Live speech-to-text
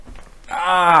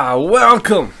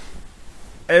Welcome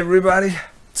everybody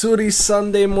to the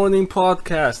Sunday morning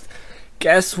podcast.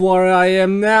 Guess where I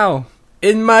am now?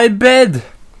 In my bed.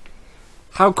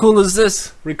 How cool is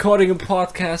this? Recording a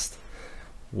podcast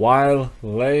while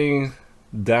laying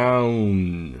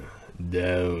down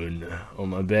on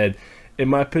my bed in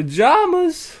my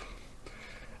pajamas.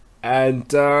 And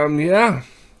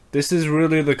this is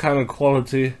really the kind of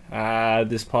quality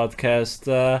this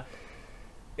podcast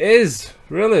is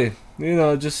really,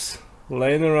 just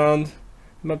laying around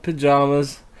in my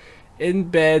pajamas in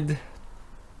bed.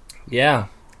 Yeah.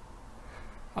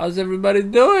 How's everybody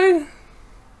doing?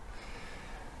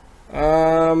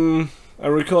 I'm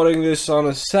recording this on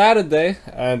a Saturday,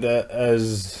 and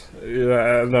as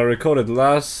and I recorded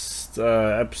last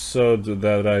episode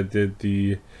that I did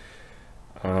the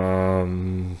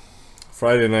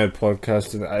Friday night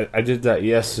podcast, and I did that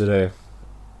yesterday.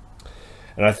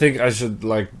 And I think I should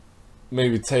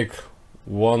maybe take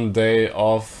one day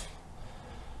off.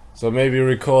 So maybe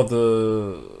record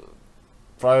the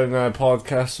Friday night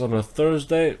podcast on a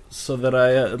Thursday so that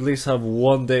I at least have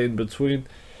one day in between.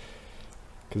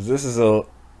 Cause this is a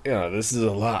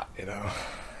lot,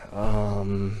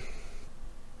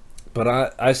 But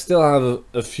I still have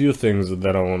a few things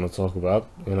that I want to talk about,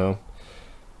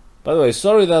 By the way,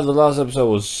 sorry that the last episode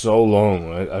was so long,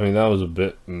 right? I mean, that was a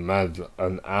bit mad.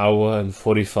 An hour and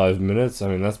 45 minutes. I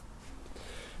mean, that's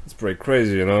pretty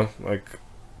crazy,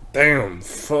 damn,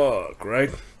 fuck,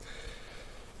 right?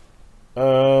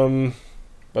 By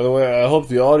the way, I hope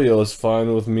the audio is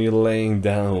fine with me laying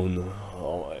down,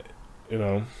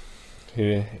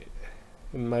 here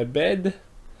in my bed.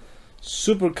 This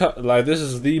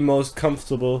is the most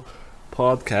comfortable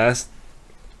podcast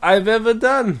I've ever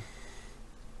done.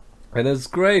 And it's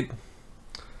great.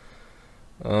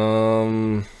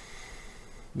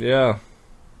 Yeah.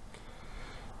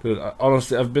 Dude,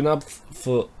 honestly, I've been up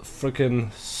for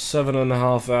freaking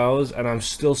 7.5 hours, and I'm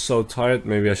still so tired.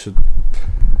 Maybe I should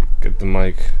get the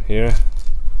mic here.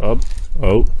 Oh.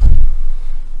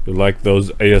 You like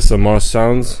those ASMR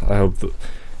sounds? I hope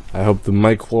the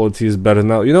mic quality is better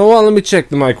now. You know what? Let me check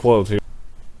the mic quality.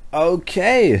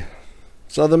 Okay.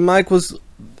 So the mic was,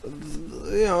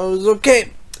 it was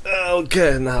okay.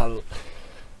 Okay, now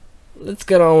let's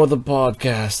get on with the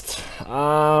podcast.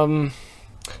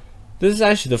 This is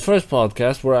actually the first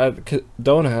podcast where I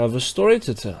don't have a story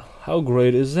to tell. How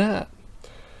great is that?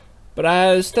 But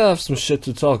I still have some shit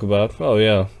to talk about. Oh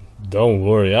yeah, don't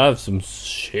worry, I have some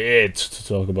shit to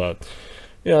talk about.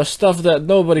 Stuff that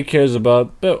nobody cares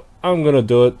about, but I'm gonna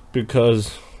do it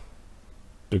because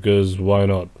why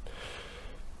not?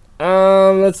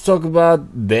 Let's talk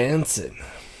about dancing.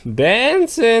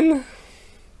 The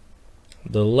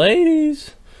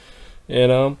ladies,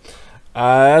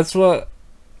 that's what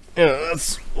a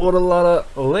lot of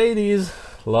ladies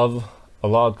love a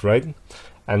lot, right?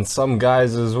 And some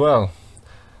guys as well.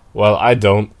 Well, I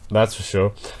don't, that's for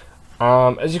sure.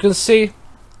 As you can see,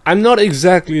 I'm not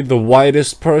exactly the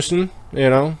whitest person,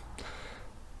 but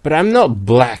I'm not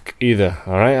black either.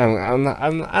 All right, I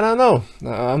don't know.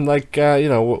 I'm like,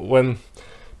 when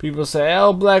people say,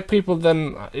 "Oh, black people,"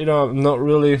 then not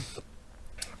really.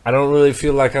 I don't really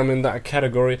feel like I'm in that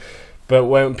category. But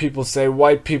when people say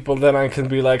white people, then I can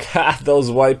be like, "Ha, those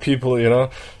white people,"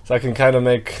 So I can kind of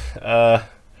make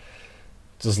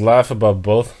just laugh about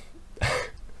both.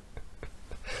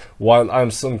 While I'm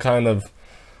some kind of,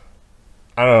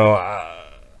 I don't know,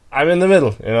 I'm in the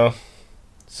middle,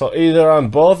 So either I'm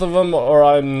both of them or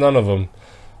I'm none of them.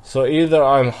 So either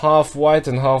I'm half white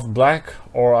and half black,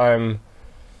 or I'm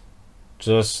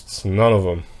just none of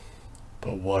them.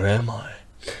 But what am I?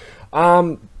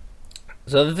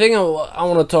 So the thing I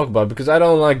want to talk about, because I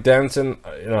don't like dancing,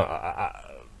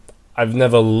 I've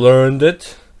never learned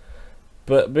it,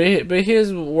 but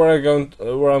here's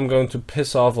where I'm going to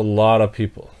piss off a lot of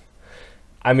people.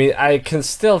 I mean, I can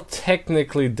still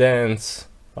technically dance,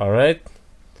 all right?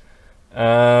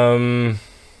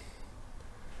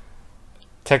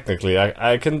 Technically,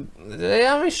 I can.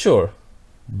 Yeah, I mean, sure,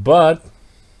 but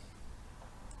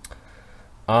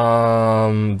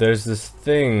there's this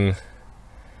thing.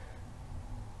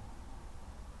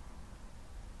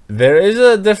 There is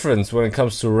a difference when it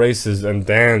comes to races and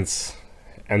dancing,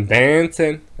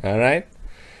 all right?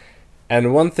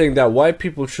 And one thing that white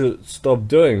people should stop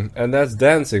doing, and that's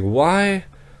dancing. Why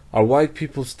are white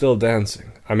people still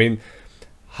dancing? I mean,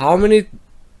 how many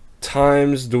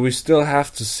times do we still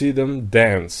have to see them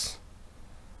dance?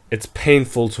 It's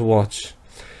painful to watch.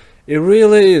 It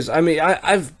really is. I mean,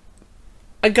 I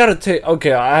gotta take.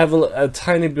 Okay, I have a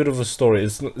tiny bit of a story.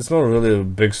 It's not really a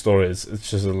big story. It's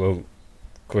just a little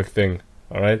quick thing.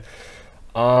 All right.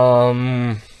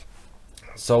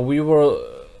 So we were,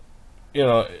 you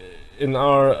know, in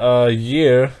our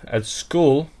year at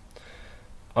school,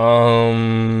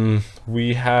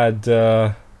 we had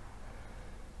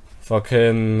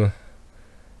fucking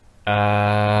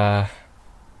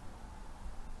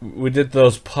we did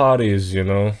those parties, you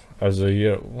know, as a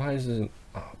year. Why is it?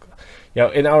 Oh God.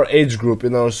 Yeah, in our age group,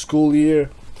 in our school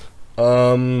year,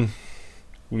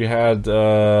 we had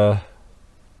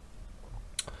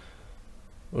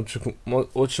what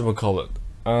should we call it?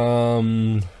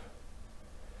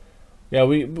 Yeah,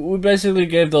 we basically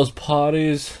gave those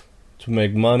parties to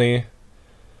make money,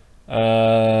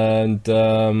 and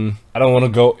I don't want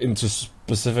to go into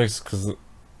specifics because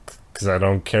I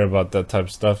don't care about that type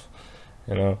of stuff,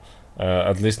 you know.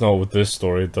 At least not with this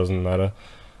story. It doesn't matter.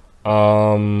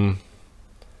 And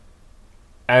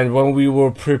when we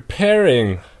were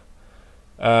preparing,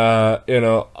 you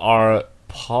know, our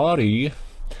party,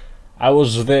 I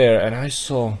was there and I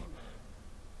saw,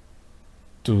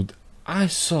 dude, I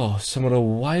saw some of the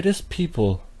whitest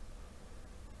people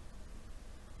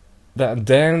that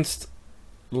danced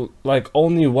like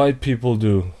only white people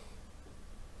do.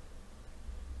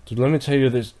 Dude, let me tell you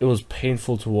this, it was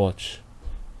painful to watch.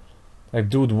 Like,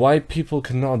 dude, white people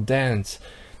cannot dance.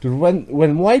 Dude,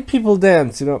 when white people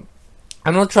dance, you know,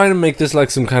 I'm not trying to make this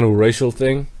like some kind of racial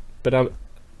thing, but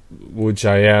which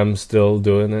I am still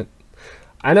doing it.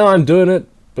 I know I'm doing it,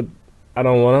 but I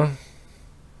don't wanna.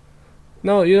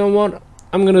 No, you know what?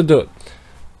 I'm gonna do it.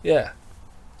 Yeah.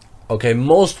 Okay,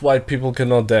 most white people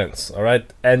cannot dance,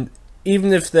 alright? And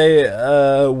even if they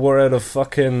were at a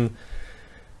fucking...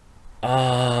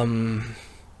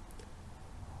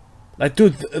 like,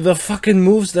 dude, the fucking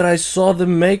moves that I saw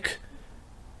them make,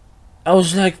 I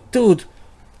was like, dude,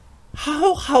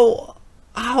 how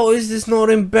is this not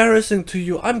embarrassing to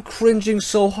you? I'm cringing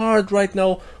so hard right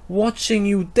now watching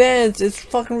you dance. It's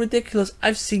fucking ridiculous.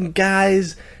 I've seen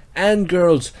guys and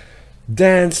girls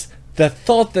dance that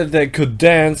thought that they could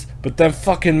dance, but then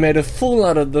fucking made a fool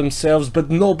out of themselves, but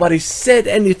nobody said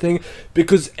anything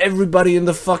because everybody in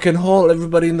the fucking hall,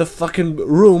 everybody in the fucking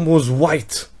room was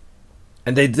white.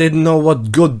 And they didn't know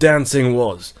what good dancing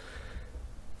was.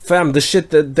 Fam, the shit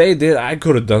that they did, I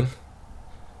could have done.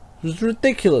 It was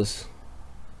ridiculous.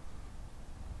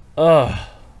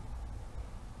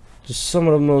 Just some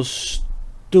of the most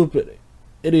stupid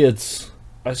idiots.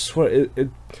 I swear, it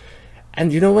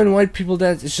and you know when white people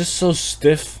dance, it's just so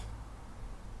stiff.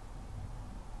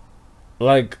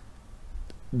 Like,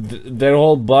 their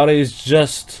whole body is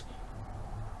just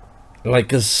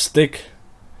like a stick.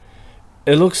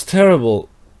 It looks terrible.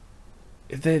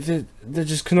 They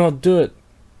just cannot do it.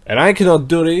 And I cannot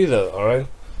do it either, alright?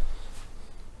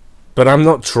 But I'm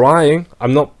not trying.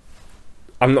 I'm not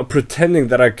pretending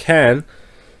that I can.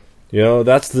 You know,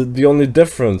 that's the only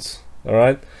difference,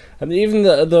 alright? And even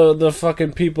the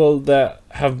fucking people that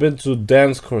have been to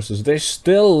dance courses, they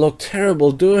still look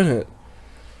terrible doing it.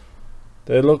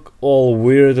 They look all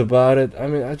weird about it. I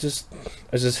mean, I just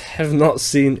have not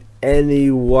seen any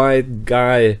white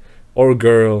guy or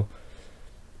girl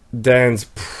dance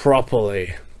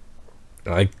properly.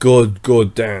 Like good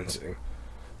dancing.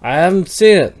 I haven't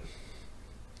seen it.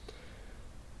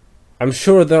 I'm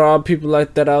sure there are people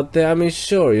like that out there. I mean,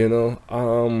 sure, you know.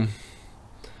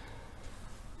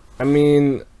 I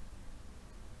mean,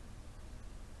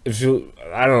 if you,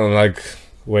 I don't know, like,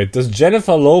 wait, does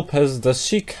Jennifer Lopez, does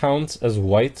she count as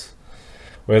white?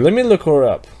 Wait, let me look her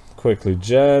up quickly.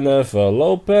 Jennifer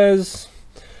Lopez,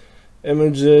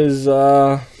 images,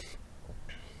 oh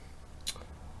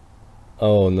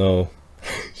no,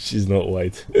 she's not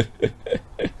white.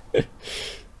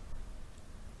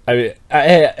 I mean,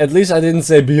 at least I didn't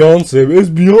say Beyonce.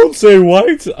 Is Beyonce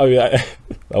white? I mean,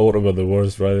 that would have been the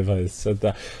worst, right, if I said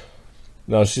that.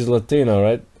 No, she's Latina,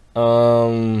 right?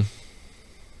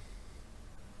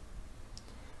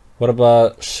 What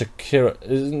about Shakira?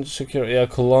 Isn't Shakira? Yeah,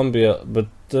 Colombia. But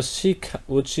does she?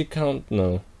 Would she count?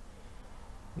 No.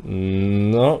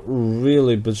 Not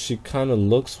really. But she kind of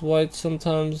looks white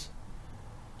sometimes.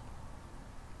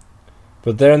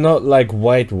 But they're not like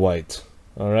white.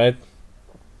 All right.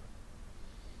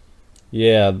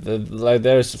 Yeah, like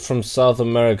there's from South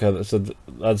America, so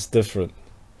that's different,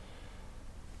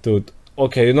 dude.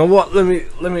 Okay, you know what? Let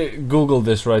me Google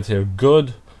this right here.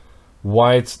 Good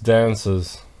white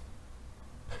dancers.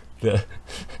 This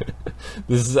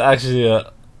is actually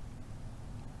a.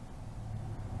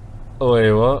 Oh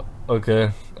wait, what?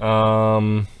 Okay.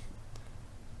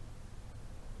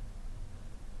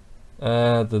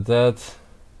 That.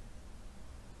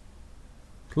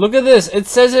 Look at this. It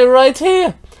says it right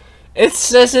here. It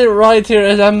says it right here,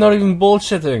 and I'm not even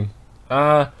bullshitting.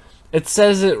 It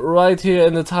says it right here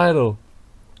in the title.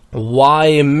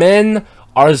 Why men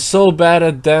are so bad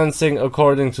at dancing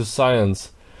according to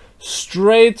science.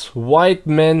 Straight white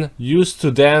men used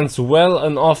to dance well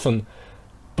and often,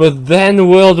 but then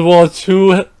World War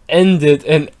II ended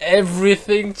and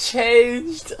everything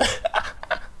changed.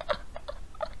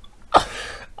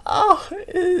 Oh,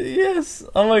 yes.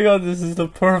 Oh my god, this is the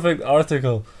perfect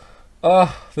article.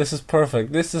 Oh, this is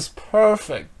perfect. This is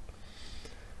perfect.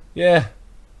 Yeah.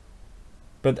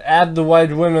 But add the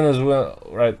white women as well,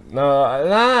 right? No,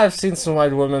 I've seen some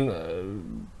white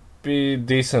women be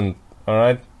decent,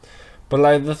 alright? But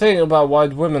like the thing about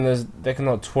white women is they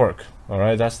cannot twerk,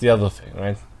 alright? That's the other thing,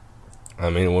 right? I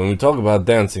mean, when we talk about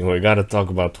dancing, we gotta talk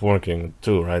about twerking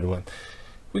too, right?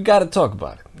 We gotta talk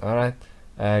about it, alright?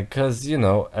 Because, you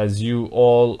know, as you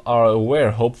all are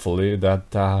aware, hopefully,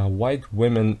 that white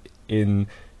women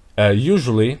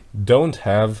usually don't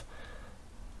have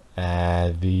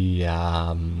how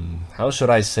should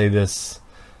I say this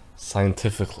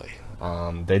scientifically?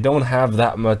 They don't have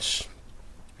that much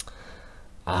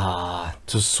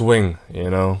to swing, you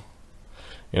know?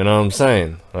 You know what I'm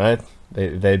saying, right?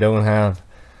 They don't have,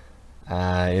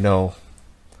 you know,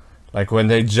 like when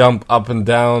they jump up and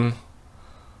down,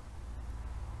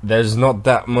 there's not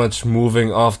that much moving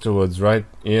afterwards, right?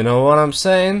 You know what I'm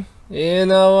saying? You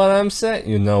know what I'm saying?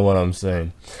 You know what I'm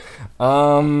saying.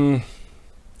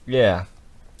 Yeah.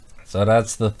 So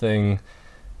that's the thing.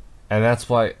 And that's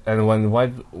why, and when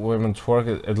white women twerk,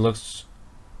 it looks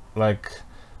like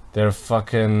they're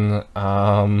fucking,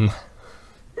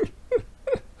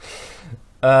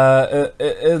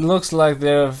 it looks like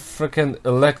they're freaking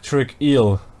electric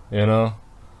eel, you know?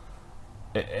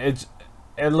 It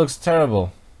looks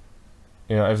terrible.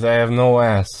 You know, if they have no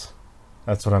ass.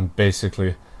 That's what I'm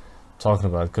basically talking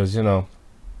about. Because, you know,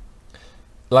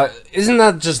 like, isn't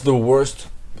that just the worst?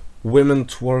 Women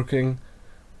twerking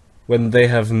when they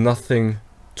have nothing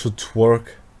to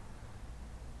twerk.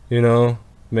 You know?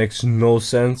 Makes no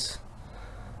sense.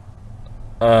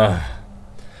 But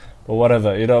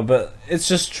whatever, you know, but it's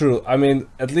just true. I mean,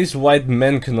 at least white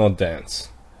men cannot dance.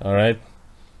 Alright?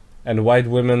 And white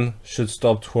women should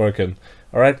stop twerking.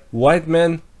 Alright? White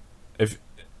men, if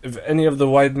any of the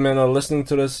white men are listening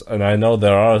to this, and I know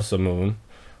there are some of them.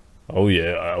 Oh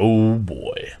yeah, oh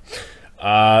boy.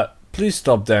 Please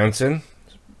stop dancing.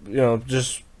 You know,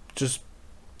 just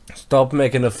stop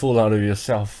making a fool out of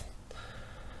yourself.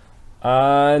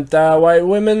 And white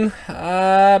women,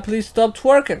 please stop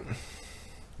twerking.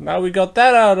 Now we got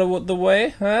that out of the way,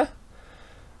 huh?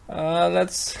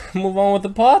 Let's move on with the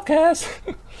podcast.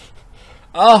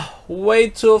 Way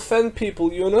to offend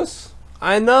people, Eunice.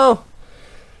 I know.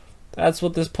 That's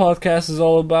what this podcast is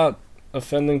all about.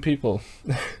 Offending people.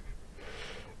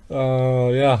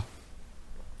 Yeah.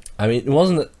 I mean,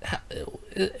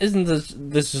 isn't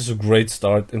this just a great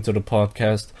start into the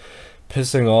podcast?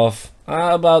 Pissing off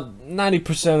about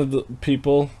 90% of the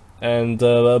people, and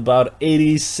about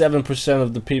 87%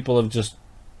 of the people have just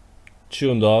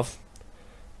tuned off.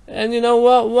 And you know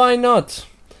what? Why not?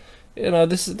 You know,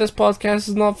 this podcast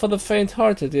is not for the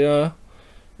faint-hearted. You know,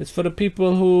 it's for the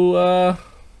people who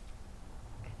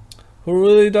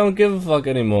really don't give a fuck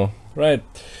anymore, right?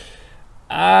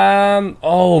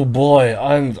 Oh boy,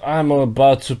 I'm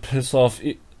about to piss off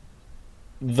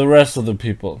the rest of the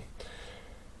people.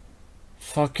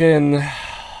 Fucking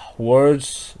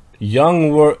words,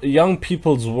 young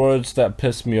people's words that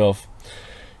piss me off.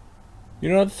 You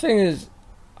know, the thing is,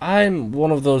 I'm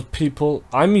one of those people.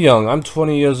 I'm young. I'm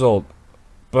 20 years old,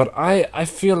 but I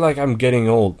feel like I'm getting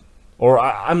old. Or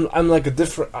I'm like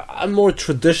I'm more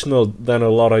traditional than a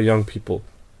lot of young people.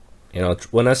 You know,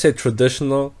 when I say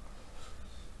traditional,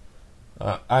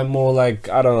 I'm more like,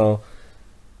 I don't know,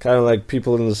 kind of like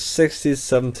people in the 60s,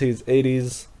 70s,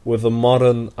 80s with a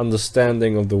modern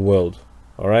understanding of the world.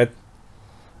 Alright?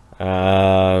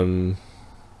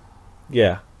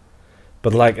 Yeah.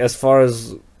 But like, as far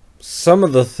as some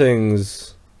of the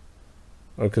things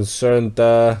are concerned,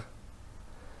 it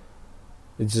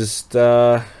just,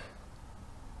 I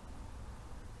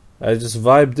just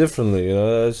vibe differently, you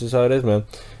know. That's just how it is, man.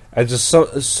 I just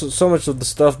so much of the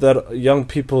stuff that young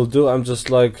people do, I'm just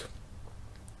like,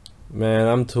 man,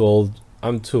 I'm too old.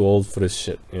 I'm too old for this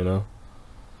shit, you know.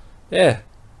 Yeah,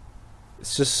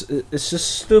 it's just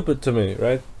stupid to me,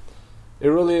 right? It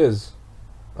really is.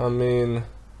 I mean,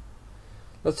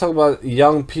 let's talk about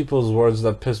young people's words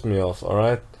that piss me off. All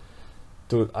right,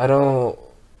 dude. I don't.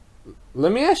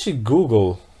 Let me actually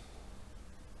Google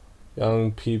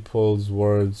young people's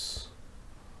words.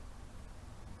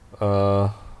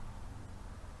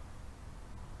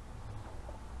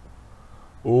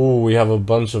 Ooh, we have a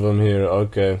bunch of them here.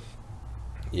 Okay.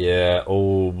 Yeah.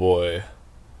 Oh boy.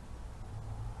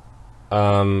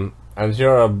 And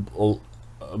here are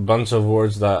a bunch of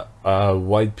words that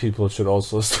white people should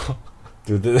also stop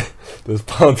do this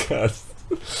podcast.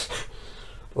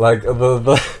 Like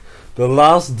the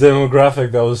last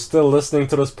demographic that was still listening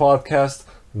to this podcast,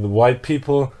 the white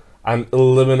people, I'm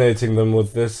eliminating them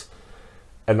with this.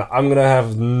 And I'm gonna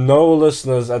have no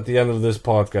listeners at the end of this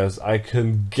podcast. I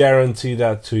can guarantee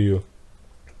that to you.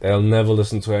 They'll never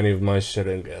listen to any of my shit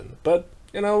again. But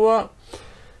you know what?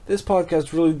 This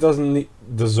podcast really doesn't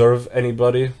deserve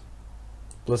anybody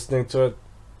listening to it.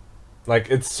 Like,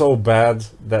 it's so bad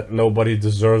that nobody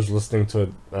deserves listening to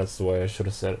it. That's the way I should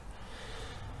have said it.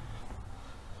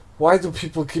 Why do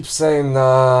people keep saying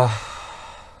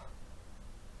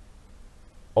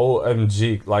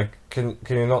OMG? Like, can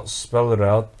you not spell it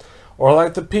out? Or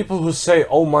like the people who say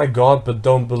oh my god but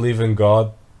don't believe in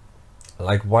God.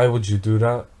 Like, why would you do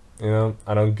that? You know,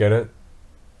 I don't get it.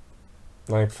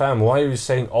 Like, fam, why are you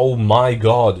saying oh my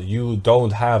god? You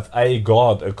don't have a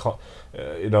god,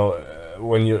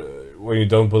 when you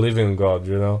don't believe in God,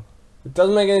 you know? It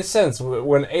doesn't make any sense.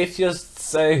 When atheists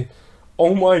say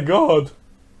oh my god,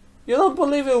 you don't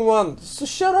believe in one, so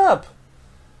shut up.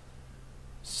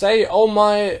 Say oh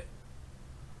my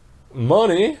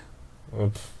money.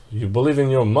 You believe in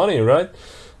your money, right?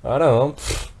 I don't know.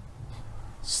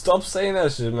 Stop saying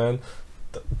that shit, man.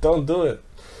 Don't do it.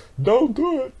 Don't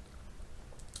do it.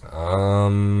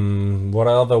 What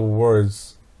other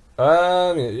words?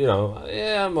 I'm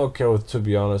okay with, to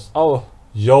be honest. Oh,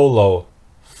 YOLO.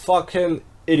 Fucking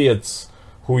idiots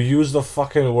who use the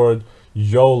fucking word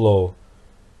YOLO.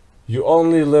 You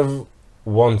only live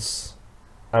once.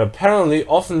 And apparently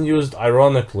often used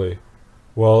ironically.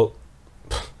 Well,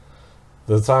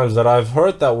 the times that I've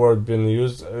heard that word being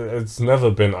used, it's never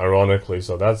been ironically,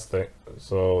 so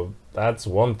that's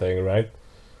one thing, right?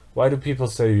 Why do people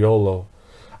say YOLO?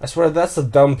 I swear that's the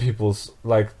dumb people's,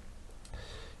 like,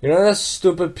 you know, that's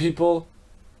stupid people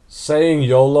saying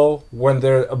YOLO when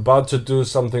they're about to do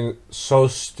something so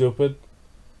stupid,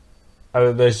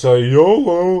 and they say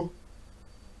YOLO,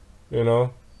 you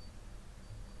know?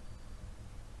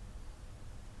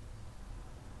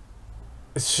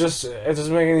 It's just, it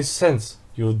doesn't make any sense,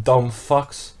 you dumb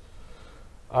fucks.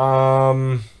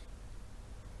 And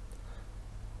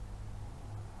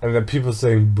then people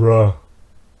saying bruh.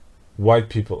 White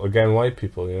people, again, white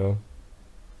people, you know?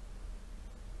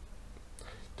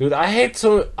 Dude, I hate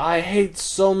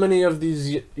so many of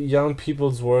these young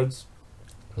people's words.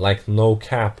 Like no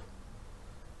cap.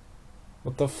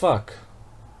 What the fuck?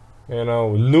 You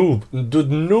know, noob. Dude,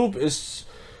 noob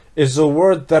is a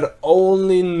word that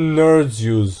only nerds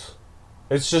use.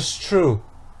 It's just true.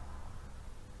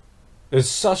 It's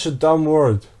such a dumb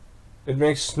word. It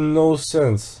makes no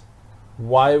sense.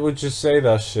 Why would you say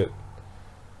that shit?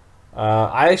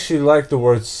 I actually like the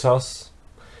word sus.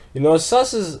 You know,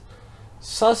 sus is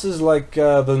like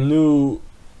the new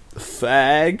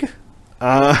fag.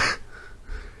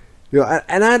 You know,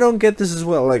 and I don't get this as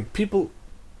well. Like, people,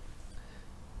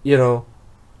 you know,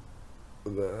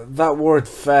 that word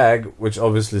fag, which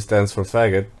obviously stands for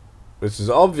faggot, which is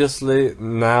obviously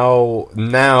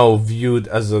now viewed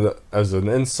as an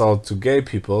insult to gay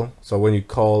people. So when you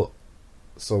call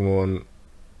someone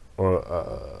or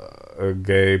a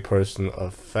gay person a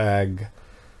fag,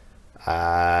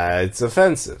 it's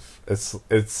offensive.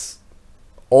 It's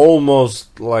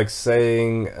almost like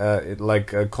saying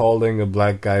calling a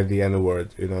black guy the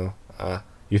N-word, you know.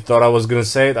 You thought I was gonna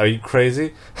say it? Are you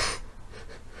crazy?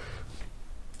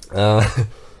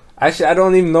 Actually, I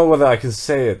don't even know whether I can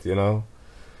say it, you know,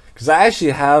 because I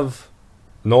actually have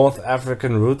North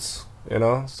African roots, you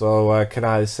know. So can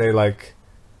I say like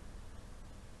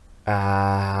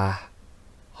half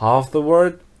the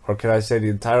word, or can I say the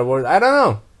entire word? I don't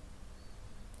know.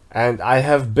 And I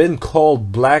have been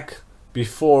called black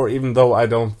before, even though I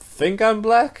don't think I'm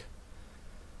black.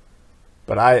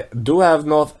 But I do have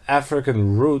North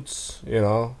African roots, you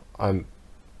know. I'm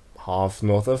half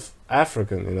North of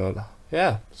African, you know.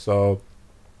 Yeah, so,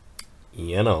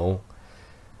 you know.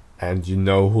 And you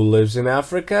know who lives in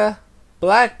Africa?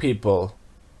 Black people.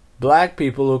 Black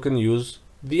people who can use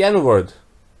the N-word.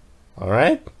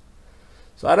 Alright?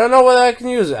 So I don't know whether I can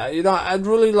use it. You know, I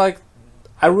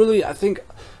think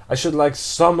I should like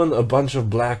summon a bunch of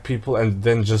black people and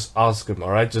then just ask them,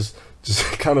 alright? Just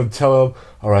kind of tell them,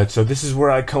 alright, so this is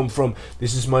where I come from.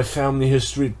 This is my family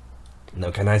history.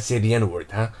 Now can I say the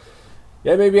N-word, huh?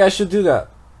 Yeah, maybe I should do that.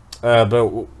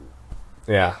 But,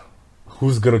 yeah.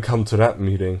 Who's gonna come to that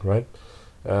meeting, right?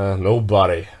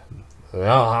 Nobody.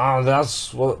 Yeah,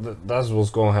 that's what's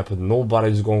gonna happen.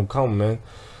 Nobody's gonna come, man.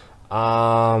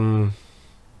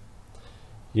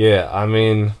 Yeah, I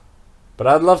mean, but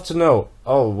I'd love to know.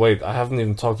 Oh wait, I haven't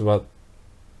even talked about.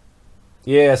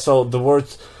 Yeah, so the word,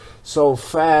 so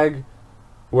fag,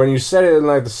 when you said it in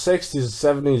like the 60s,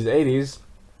 70s, 80s,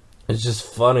 it's just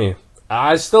funny.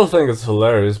 I still think it's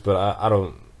hilarious, but I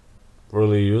don't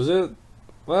really use it.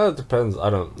 Well, it depends. I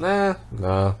don't. Nah.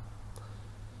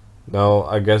 No,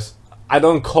 I guess I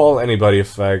don't call anybody a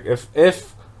fag.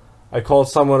 If I call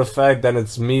someone a fag, then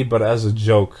it's me, but as a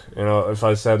joke. You know, if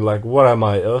I said like, "What am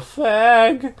I, a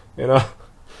fag?" You know,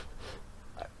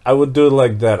 I would do it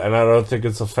like that, and I don't think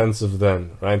it's offensive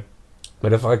then, right?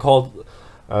 But if I called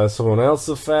someone else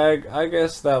a fag, I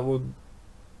guess that would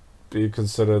be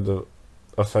considered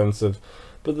offensive.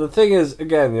 But the thing is,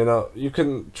 again, you know, you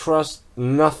can trust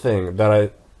nothing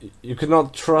that you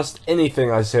cannot trust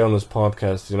anything I say on this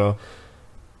podcast, you know.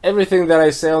 Everything that I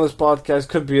say on this podcast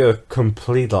could be a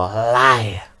complete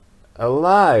lie. A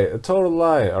lie, a total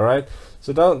lie, alright?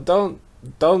 So don't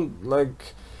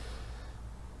like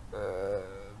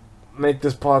make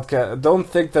this podcast, don't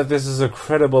think that this is a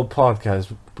credible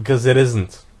podcast, because it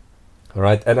isn't.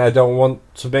 Alright? And I don't want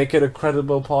to make it a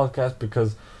credible podcast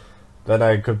because then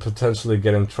I could potentially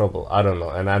get in trouble. I don't know,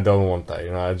 and I don't want that,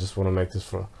 you know. I just want to make this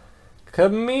for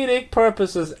comedic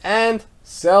purposes and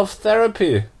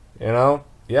self-therapy, you know.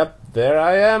 Yep, there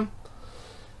I am,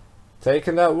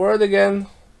 taking that word again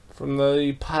from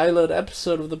the pilot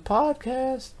episode of the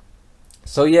podcast.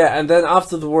 So yeah, and then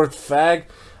after the word fag,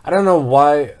 I don't know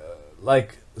why,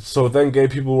 so then gay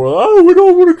people were, oh, we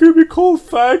don't want to be called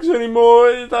fags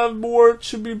anymore, that word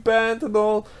should be banned and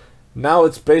all. Now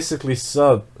it's basically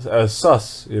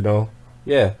sus, you know?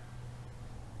 Yeah.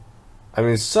 I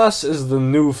mean, sus is the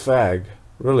new fag.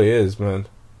 Really is, man.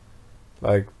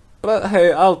 Like, but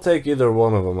hey, I'll take either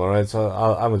one of them, alright? So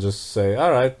I'm gonna just say,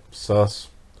 alright, sus.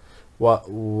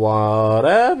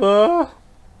 Whatever.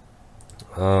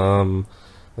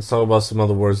 Let's talk about some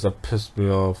other words that pissed me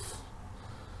off.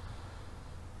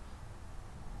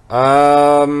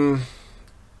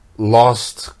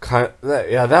 Lost,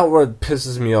 that word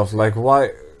pisses me off. Like,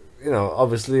 why? You know,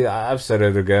 obviously, I've said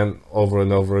it again, over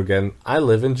and over again. I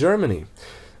live in Germany,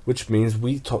 which means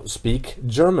we speak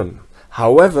German.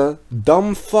 However,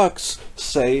 dumb fucks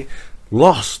say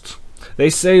lost. They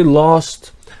say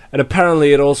lost, and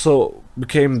apparently it also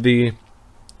became the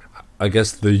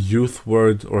youth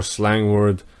word or slang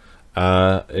word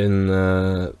in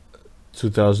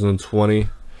 2020.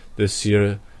 This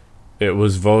year, it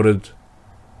was voted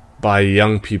by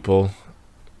young people,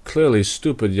 clearly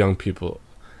stupid young people,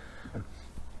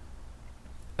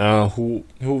 who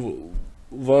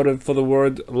voted for the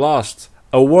word lost,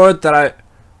 a word that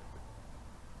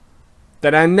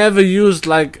I never used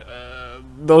like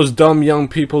those dumb young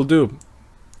people do.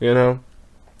 You know,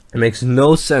 it makes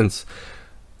no sense.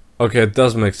 Okay, it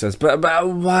does make sense, but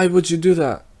why would you do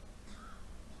that?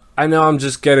 I know I'm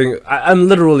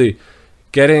literally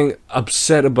getting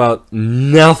upset about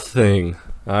nothing.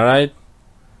 Alright?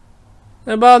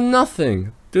 About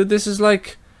nothing. Dude, this is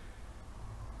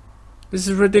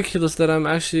ridiculous that I'm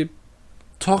actually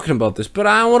talking about this, but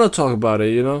I want to talk about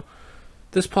it, you know?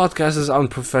 This podcast is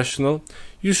unprofessional.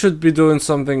 You should be doing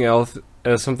something else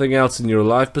in your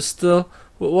life, but still,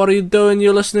 what are you doing?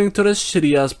 You're listening to this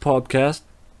shitty ass podcast.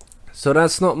 So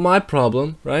that's not my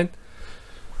problem, right?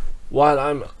 While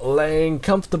I'm laying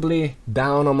comfortably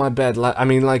down on my bed,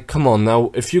 come on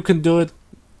now, if you can do it,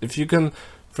 if you can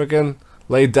freaking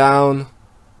lay down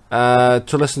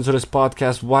to listen to this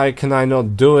podcast, why can I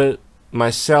not do it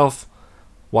myself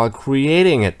while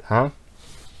creating it, huh?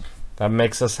 That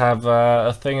makes us have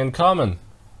a thing in common.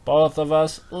 Both of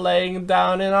us laying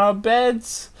down in our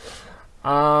beds.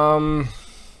 Oh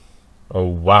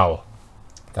wow.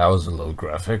 That was a little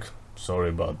graphic. Sorry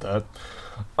about that.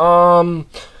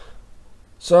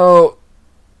 So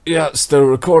yeah, still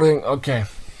recording. Okay.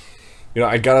 You know,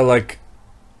 I gotta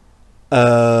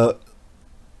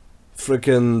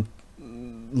freaking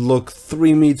look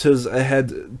 3 meters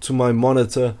ahead to my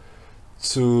monitor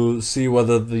to see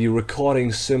whether the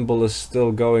recording symbol is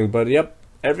still going. But yep,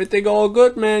 everything all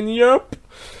good, man. Yep.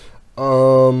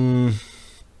 So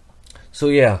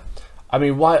yeah, I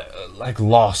mean, why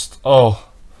lost? Oh,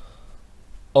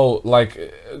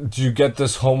 do you get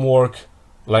this homework?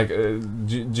 Do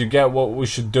you get what we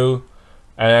should do?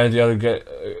 And the other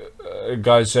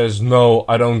guy says, no,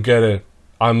 I don't get it.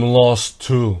 I'm lost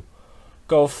too.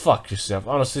 Go fuck yourself.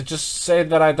 Honestly, just say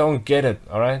that I don't get it,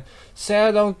 alright? Say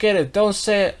I don't get it. Don't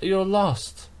say you're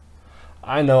lost.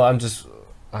 I know, I don't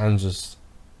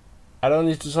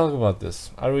need to talk about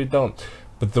this. I really don't.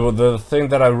 But the thing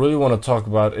that I really want to talk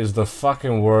about is the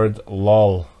fucking word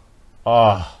lol.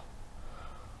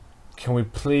 Can we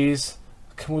please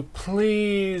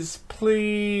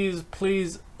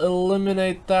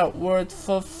eliminate that word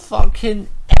for fucking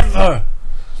ever.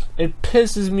 It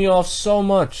pisses me off so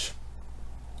much.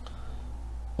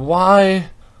 Why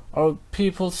are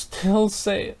people still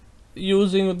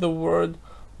using the word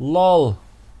lol?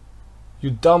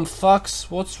 You dumb fucks,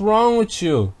 what's wrong with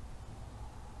you?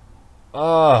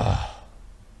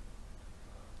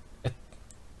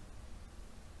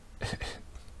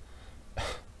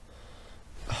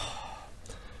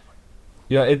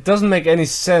 Yeah, it doesn't make any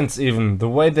sense even, the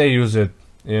way they use it,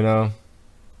 you know?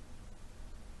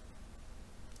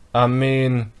 I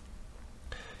mean,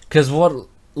 because what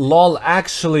lol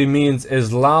actually means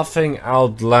is laughing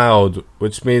out loud,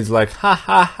 which means like ha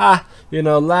ha ha, you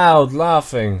know, loud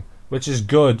laughing, which is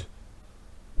good,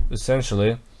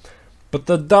 essentially. But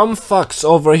the dumb fucks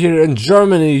over here in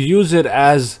Germany use it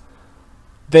as,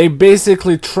 they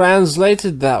basically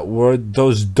translated that word,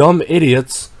 those dumb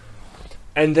idiots,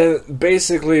 and then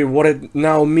basically what it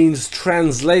now means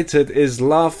translated is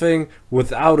laughing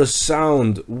without a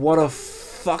sound. What a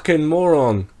fucking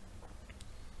moron.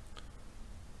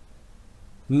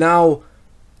 Now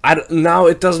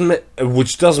it doesn't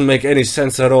which doesn't make any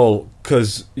sense at all,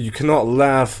 because you cannot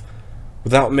laugh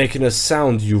without making a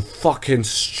sound, you fucking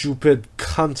stupid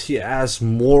cunty ass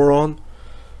moron.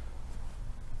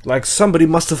 Like somebody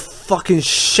must have fucking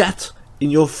shat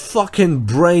in your fucking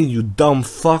brain, you dumb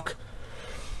fuck.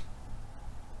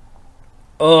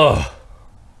 Ugh.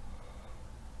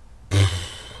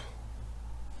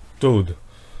 Dude,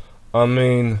 I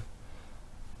mean,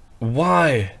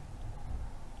 why?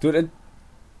 Dude,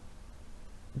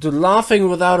 laughing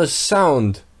without a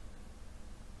sound.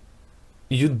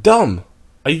 You dumb.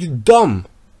 Are you dumb?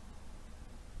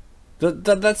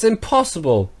 That's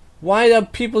impossible. Why are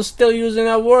people still using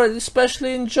that word,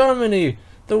 especially in Germany?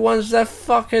 The ones that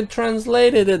fucking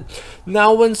translated it.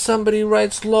 Now when somebody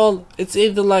writes lol, it's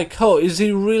either like, oh, is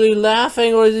he really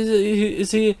laughing, or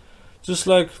is he just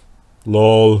like,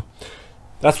 lol.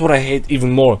 That's what I hate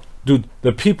even more. Dude,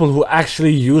 the people who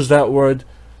actually use that word,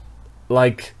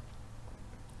 like,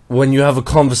 when you have a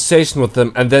conversation with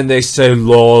them and then they say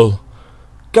lol,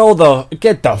 get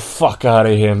the fuck out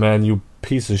of here, man, you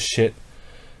piece of shit.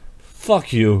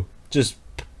 Fuck you. Just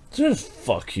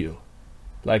fuck you.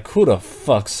 Like, who the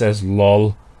fuck says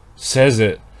lol? Says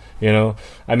it, you know?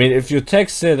 I mean, if you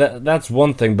text it, that's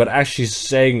one thing, but actually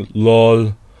saying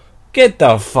lol, get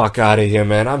the fuck out of here,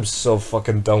 man. I'm so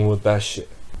fucking done with that shit.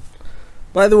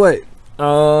 By the way,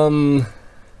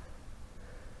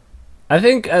 I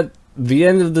think by the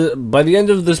end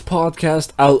of this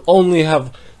podcast, I'll only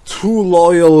have 2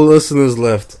 loyal listeners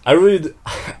left. I really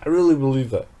believe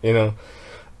that, you know.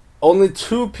 Only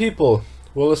 2 people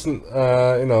will listen,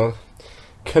 you know,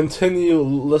 continue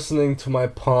listening to my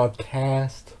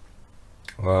podcast.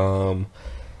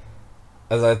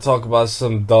 As I talk about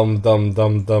some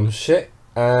dumb shit.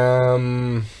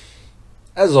 As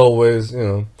always, you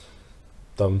know,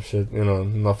 dumb shit, you know,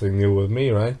 nothing new with me,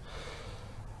 right?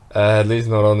 At least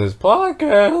not on this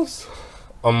podcast.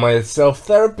 On my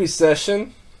self-therapy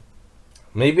session.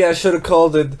 Maybe I should have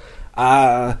called it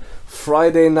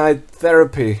Friday night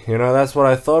therapy. You know, that's what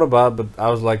I thought about, but I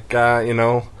was like, you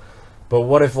know, but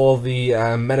what if all the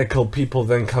medical people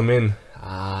then come in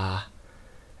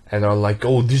and are like,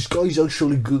 oh, this guy's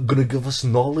actually gonna give us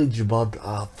knowledge about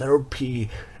therapy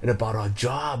and about our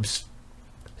jobs.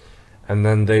 And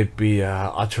then they'd be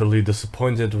utterly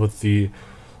disappointed with the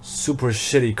super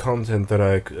shitty content that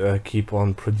I keep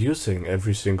on producing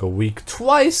every single week,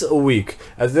 twice a week,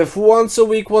 as if once a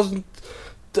week wasn't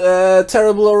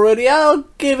terrible already. I'll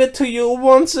give it to you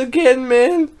once again,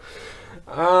 man.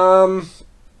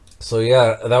 So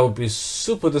yeah, that would be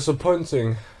super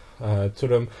disappointing to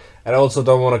them, and I also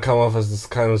don't want to come off as this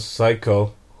kind of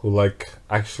psycho who like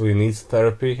actually needs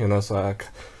therapy, you know. So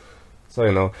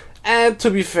you know, and to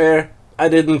be fair, I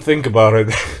didn't think about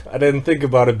it. I didn't think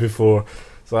about it before.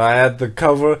 So I had the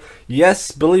cover.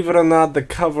 Yes, believe it or not, the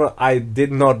cover I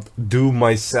did not do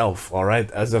myself, alright?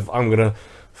 As if I'm gonna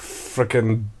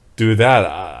frickin' do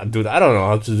that. Dude, I don't know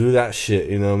how to do that shit,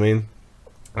 you know what I mean?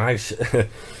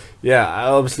 Yeah, I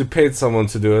obviously paid someone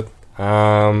to do it.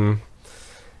 Yeah,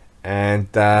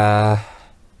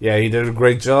 he did a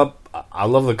great job. I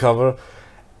love the cover.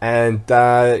 And,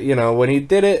 you know, when he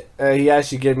did it, he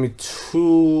actually gave me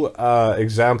 2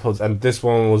 examples, and this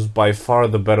one was by far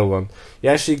the better one. He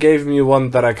actually gave me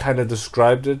one that I kind of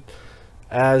described it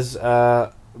as,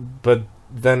 but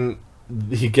then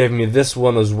he gave me this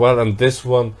one as well, and this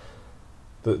one,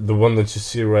 the one that you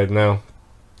see right now,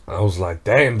 I was like,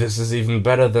 damn, this is even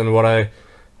better than what I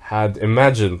had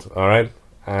imagined, alright?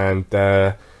 And,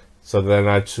 so then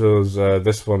I chose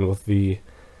this one with the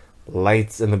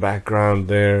lights in the background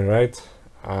there, right?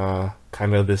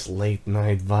 kind of this late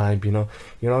night vibe,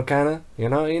 kind of,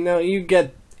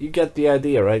 you get the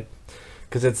idea, right?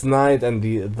 Because it's night and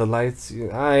the lights.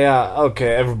 Yeah,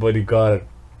 okay, everybody got it,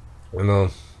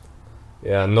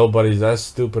 Yeah, nobody's as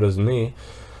stupid as me.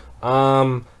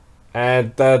 And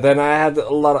then I had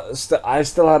a lot of. I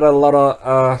still had a lot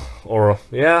of. Or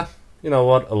yeah, you know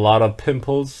what? A lot of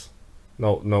pimples.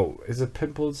 No, is it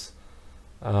pimples?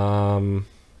 Wait,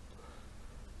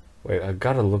 I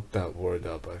gotta look that word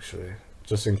up actually,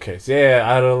 just in case. Yeah,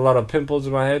 I had a lot of pimples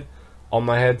in my head, on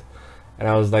my head, and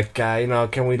I was like,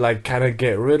 can we like kind of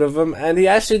get rid of them? And he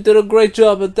actually did a great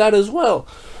job at that as well,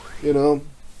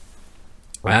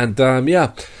 And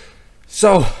yeah,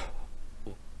 so,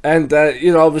 and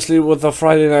obviously with the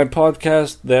Friday night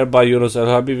podcast there by Yunus El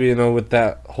Habibi, with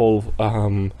that whole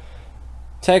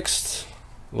text,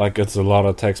 like it's a lot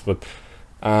of text, but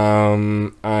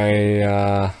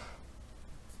I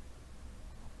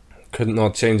could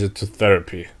not change it to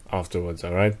therapy afterwards,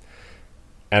 alright?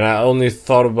 And I only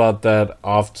thought about that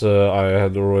after I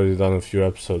had already done a few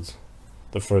episodes.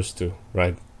 The first two,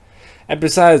 right? And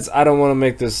besides, I don't want to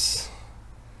make this...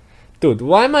 Dude,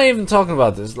 why am I even talking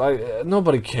about this? Like,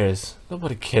 nobody cares.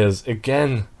 Nobody cares.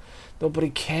 Again, nobody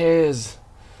cares.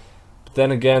 But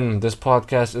then again, this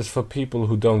podcast is for people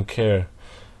who don't care.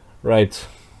 Right.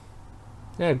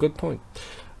 Yeah, good point.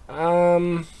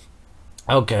 Okay.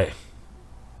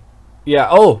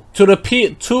 Yeah, to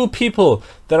the two people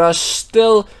that are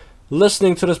still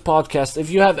listening to this podcast, if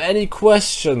you have any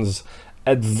questions,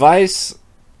 advice...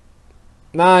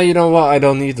 Nah, you know what? I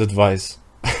don't need advice.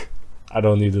 I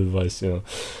don't need advice,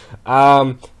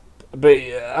 But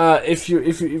if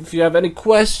you have any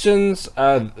questions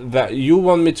that you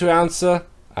want me to answer,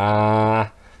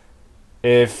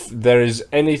 if there is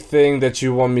anything that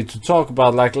you want me to talk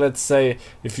about, like let's say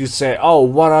if you say,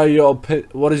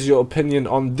 what is your opinion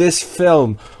on this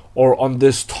film or on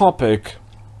this topic?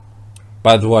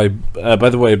 By the way,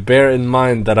 bear in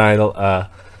mind that I'll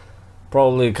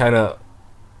probably kind of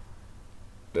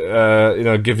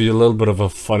give you a little bit of a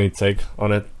funny take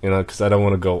on it, because I don't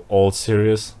want to go all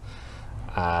serious.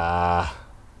 I'll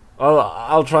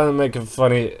try to make it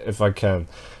funny if I can,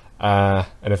 and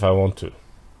if I want to,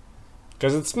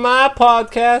 because it's my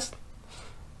podcast.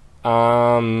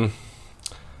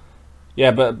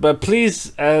 Yeah, but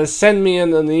please send me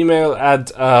an email at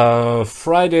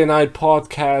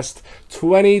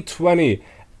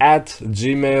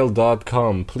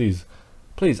FridayNightPodcast2020@gmail.com. Please,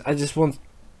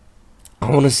 I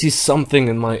want to see something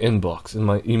in my inbox, in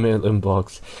my email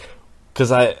inbox.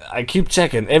 Because I keep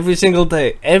checking every single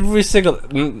day.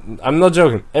 I'm not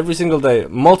joking. Every single day.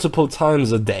 Multiple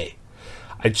times a day.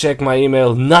 I check my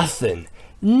email. Nothing.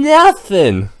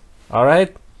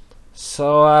 Alright?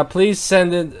 So please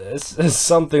send it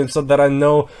something so that I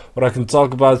know what I can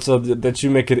talk about. So that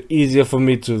you make it easier for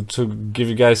me to give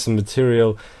you guys some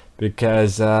material.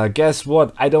 Because guess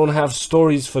what? I don't have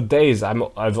stories for days.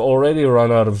 I've already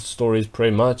run out of stories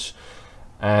pretty much,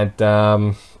 and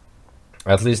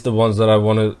at least the ones that I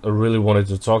really wanted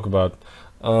to talk about.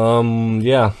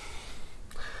 Yeah.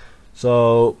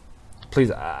 So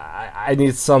please, I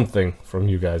need something from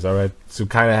you guys. All right, to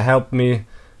kind of help me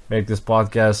make this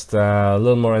podcast a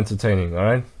little more entertaining. All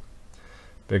right,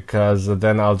 because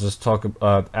then I'll just talk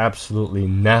about absolutely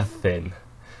nothing,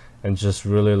 and just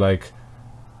really like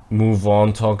move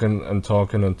on talking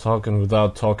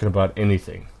without talking about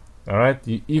anything. All right,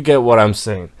 you get what I'm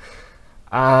saying.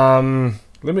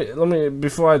 Let me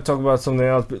before I talk about something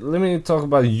else, but let me talk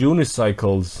about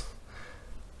unicycles.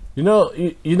 You know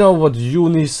what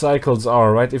unicycles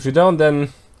are, right? If you don't,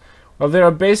 then well, they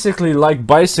are basically like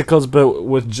bicycles but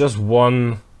with just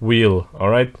one wheel. All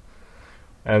right,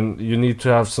 and you need to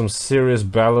have some serious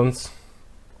balance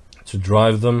to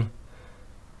drive them,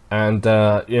 and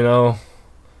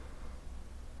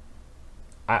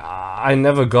I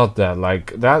never got that.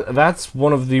 Like that's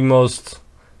one of the most,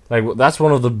 like that's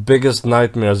one of the biggest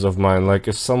nightmares of mine. Like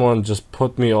if someone just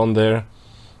put me on there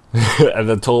and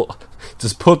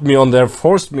just put me on there,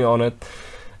 forced me on it,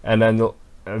 and then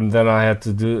I had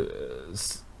to do,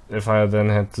 if I then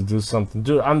had to do something,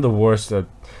 dude, I'm the worst at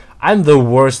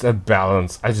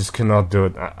balance. I just cannot do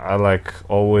it. I like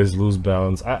always lose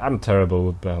balance. I'm terrible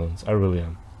with balance. I really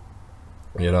am.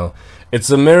 It's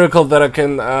a miracle that I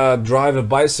can drive a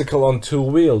bicycle on two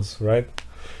wheels, right?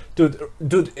 Dude,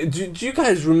 do you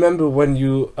guys remember when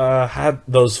you had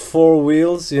those four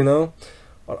wheels,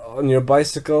 on your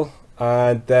bicycle?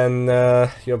 Then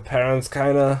your parents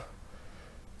kind of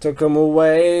took them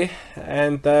away,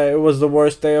 and it was the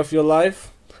worst day of your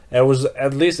life. It was,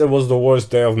 at least it was the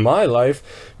worst day of my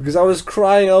life, because I was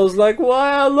crying. I was like,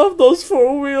 why, I love those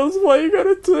four wheels, why you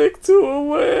gotta take two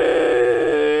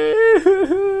away?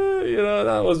 You know,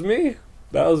 that was me.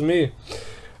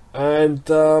 And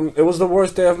it was the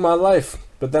worst day of my life,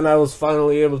 but then I was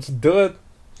finally able to do it.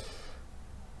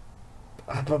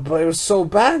 But it was so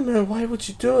bad, man. Why would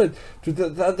you do it? Dude,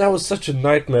 that was such a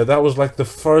nightmare. That was like the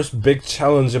first big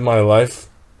challenge in my life,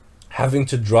 having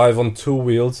to drive on two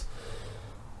wheels.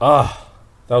 That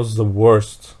was the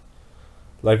worst.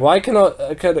 Like, why can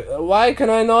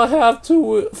I not have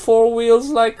four wheels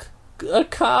like a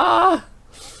car?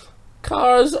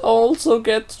 Cars also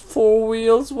get four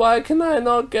wheels. Why can I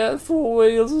not get four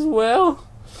wheels as well?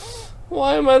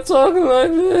 Why am I talking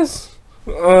like this?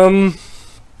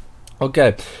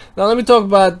 Okay, now let me talk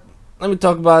about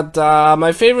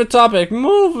my favorite topic,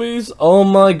 movies. Oh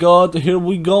my god, here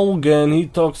we go again. He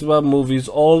talks about movies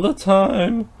all the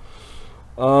time.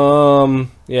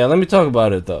 Yeah, let me talk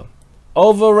about it though.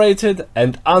 Overrated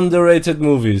and underrated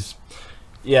movies.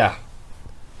 Yeah.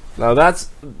 Now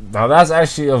that's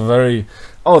actually a very...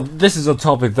 Oh, this is a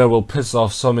topic that will piss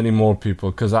off so many more people,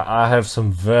 because I have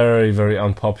some very, very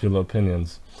unpopular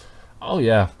opinions. Oh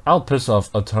yeah, I'll piss off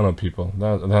a ton of people,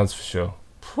 that's for sure.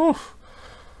 Whew.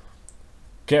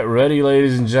 Get ready,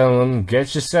 ladies and gentlemen,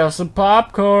 get yourself some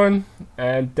popcorn,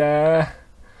 and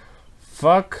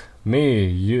fuck me,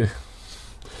 you,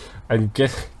 and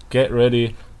get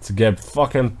ready to get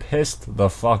fucking pissed the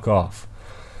fuck off.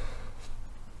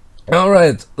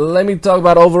 Alright, let me talk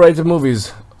about overrated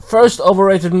movies. First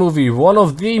overrated movie, one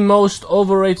of the most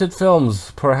overrated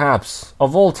films, perhaps,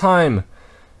 of all time.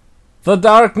 The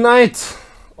Dark Knight.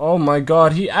 Oh my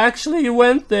god, he actually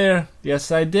went there.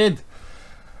 Yes, I did.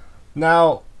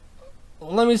 Now,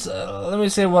 let me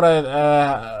say what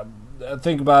I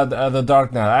think about The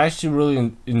Dark Knight. I actually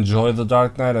really enjoy The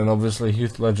Dark Knight, and obviously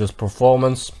Heath Ledger's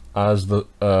performance as the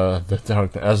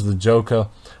Dark Knight, as the Joker,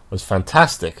 was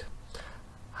fantastic.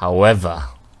 However,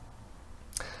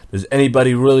 does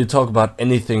anybody really talk about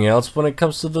anything else when it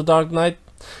comes to The Dark Knight?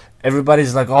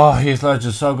 Everybody's like, oh, Heath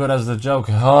Ledger's so good as the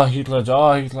Joker. Oh, Heath Ledger,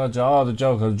 oh, the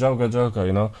Joker,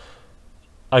 you know.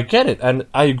 I get it, and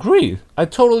I agree. I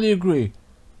totally agree.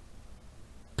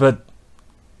 But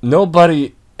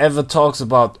nobody ever talks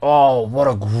about, oh, what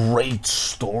a great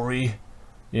story,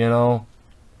 you know.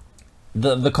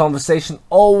 The conversation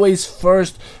always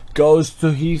first goes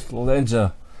to Heath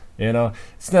Ledger, you know.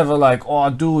 It's never like, oh,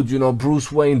 dude, you know,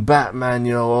 Bruce Wayne Batman,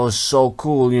 you know, oh, so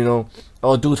cool, you know.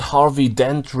 Oh, dude, Harvey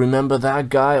Dent, remember that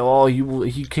guy? Oh,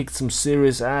 he kicked some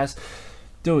serious ass.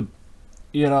 Dude,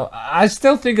 you know, I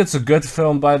still think it's a good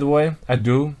film, by the way. I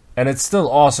do. And it's still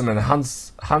awesome. And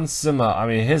Hans Zimmer, I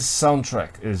mean, his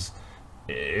soundtrack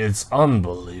it's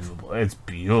unbelievable. It's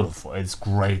beautiful. It's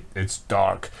great. It's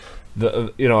dark.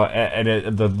 The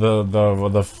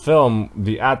film,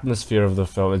 the atmosphere of the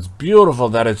film, it's beautiful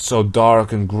that it's so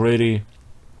dark and gritty.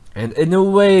 And in a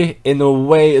way,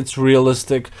 it's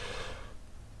realistic.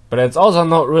 But it's also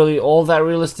not really all that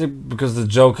realistic, because the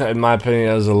Joker, in my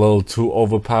opinion, is a little too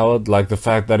overpowered. Like the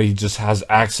fact that he just has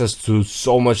access to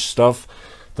so much stuff.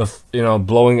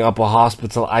 Blowing up a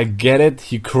hospital. I get it.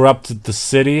 He corrupted the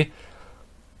city.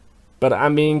 But I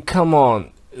mean, come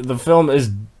on. The film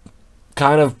is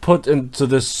kind of put into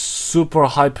this super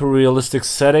hyper realistic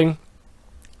setting.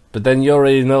 But then you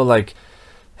already know, like,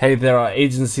 hey, there are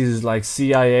agencies like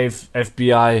CIA,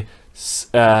 FBI,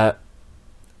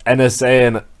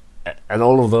 NSA, and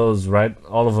all of those, right?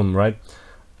 All of them, right?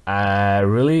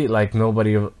 Really? Like,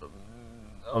 nobody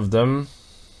of them?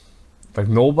 Like,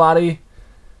 nobody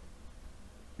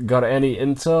got any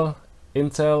intel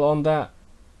on that?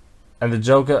 And the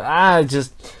Joker, I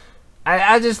just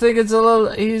think he's a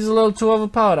little too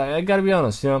overpowered. I gotta be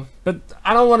honest, you know. But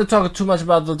I don't want to talk too much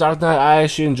about The Dark Knight. I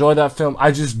actually enjoy that film.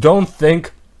 I just don't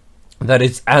think that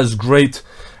it's as great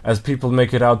as people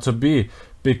make it out to be,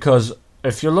 because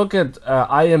if you look at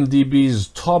IMDb's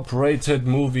top-rated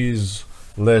movies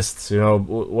lists, you know,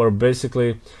 where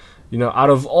basically, you know,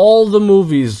 out of all the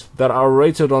movies that are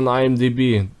rated on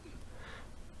IMDb,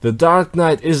 The Dark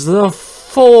Knight is the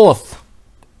fourth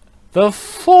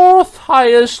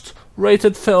highest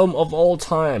rated film of all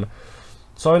time.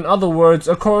 So in other words,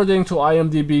 according to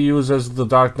IMDb users, The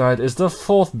Dark Knight is the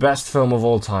fourth best film of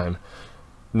all time.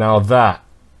 Now that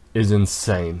is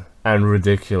insane and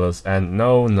ridiculous, and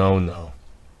no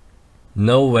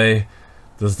way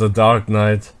does The Dark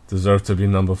Knight deserve to be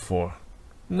number 4.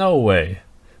 No way.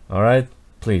 Alright?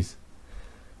 Please.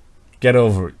 Get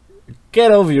over it.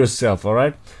 Get over yourself,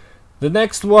 alright? The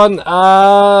next one,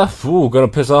 gonna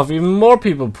piss off even more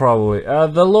people probably.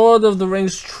 The Lord of the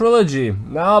Rings trilogy.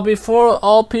 Now, before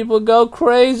all people go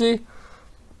crazy,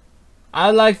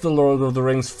 I like the Lord of the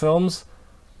Rings films,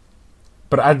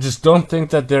 but I just don't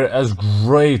think that they're as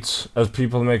great as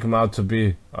people make them out to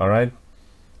be, alright?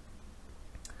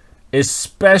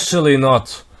 Especially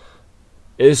not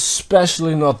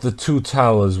The Two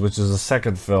Towers, which is the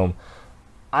second film.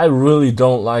 I really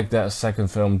don't like that second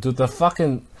film. Dude, the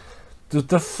fucking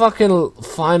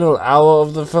final hour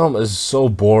of the film is so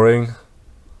boring.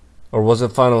 Or was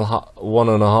it final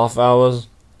 1.5 hours?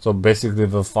 So basically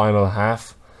the final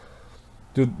half.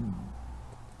 Dude,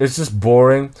 it's just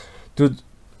boring. Dude,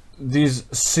 these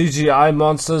CGI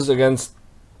monsters against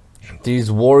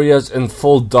these warriors in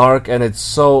full dark, and it's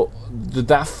so...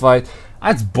 that fight,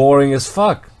 that's boring as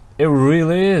fuck. It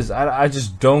really is. I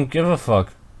just don't give a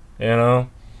fuck. You know?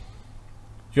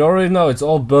 You already know it's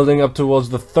all building up towards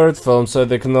the third film, so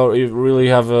they cannot really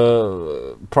have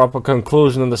a proper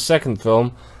conclusion in the second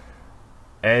film.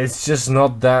 It's just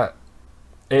not that...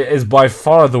 It is by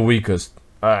far the weakest.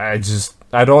 I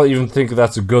don't even think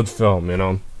that's a good film, you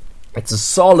know? It's a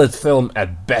solid film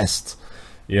at best.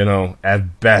 You know,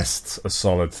 at best, a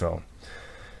solid film.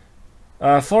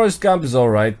 Forrest Gump is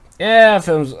alright. Yeah,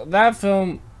 that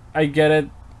film, I get it.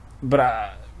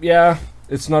 But, yeah...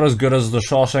 It's not as good as The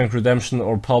Shawshank Redemption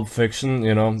or Pulp Fiction,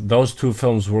 you know. Those two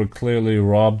films were clearly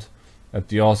robbed at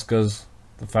the Oscars.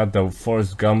 The fact that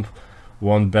Forrest Gump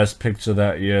won Best Picture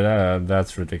that year,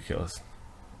 that's ridiculous.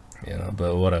 You know,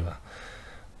 but whatever.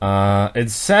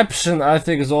 Inception, I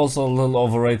think, is also a little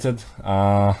overrated.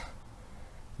 Yeah.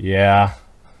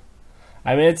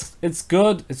 I mean, it's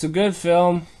good. It's a good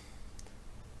film.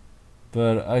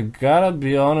 But I gotta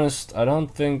be honest, I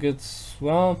don't think it's,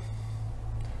 well...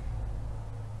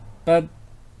 But,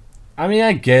 I mean,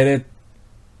 I get it.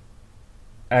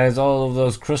 As all of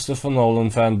those Christopher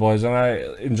Nolan fanboys, and I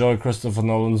enjoy Christopher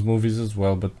Nolan's movies as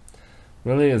well, but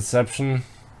really, Inception?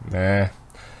 Nah.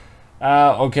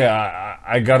 Okay,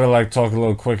 I gotta, like, talk a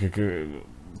little quicker,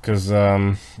 because,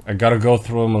 I gotta go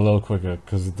through them a little quicker,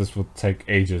 because this would take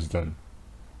ages then.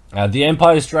 The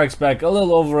Empire Strikes Back, a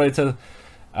little overrated,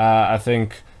 I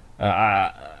think.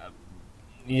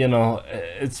 You know,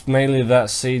 it's mainly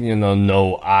that scene, you know,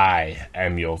 no, I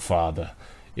am your father.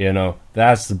 You know,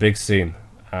 that's the big scene.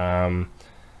 And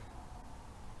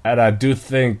I do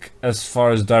think, as far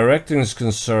as directing is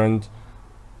concerned,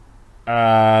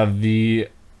 the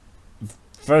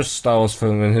first Star Wars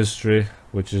film in history,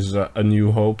 which is A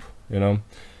New Hope, you know,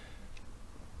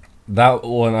 that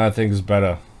one I think is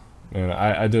better. You know,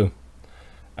 I do.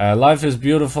 Life is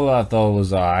Beautiful, I thought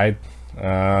was alright.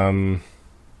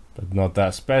 But not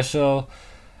that special.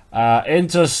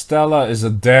 Interstellar is a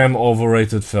damn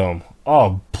overrated film.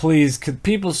 Oh, please, could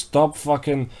people stop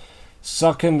fucking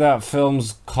sucking that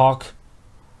film's cock?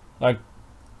 Like,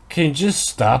 can you just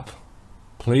stop?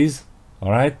 Please?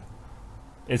 Alright?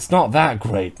 It's not that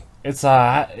great. It's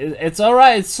alright,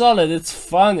 it's solid, it's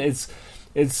fun, it's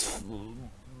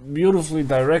beautifully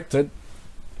directed.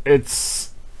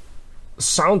 Its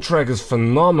soundtrack is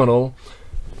phenomenal.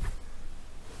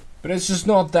 But it's just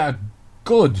not that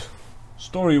good,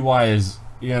 story-wise,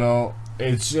 you know.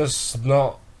 It's just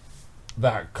not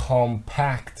that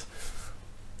compact.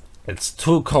 It's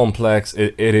too complex.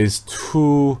 It is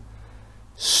too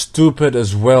stupid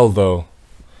as well, though.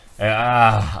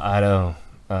 I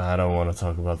don't want to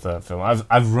talk about that film.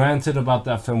 I've ranted about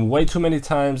that film way too many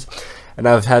times, and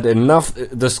I've had enough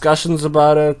discussions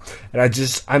about it,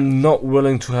 and I'm not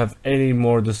willing to have any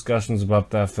more discussions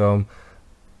about that film.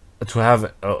 To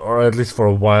have, or at least for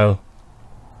a while.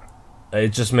 It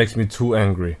just makes me too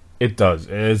angry. It does.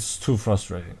 It's too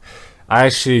frustrating. I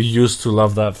actually used to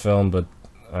love that film, but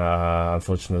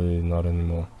unfortunately not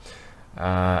anymore.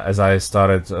 As I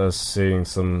started seeing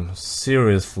some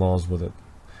serious flaws with it.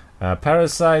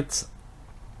 Parasite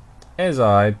is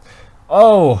alright.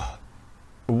 Oh!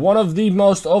 One of the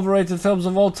most overrated films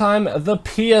of all time, The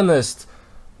Pianist.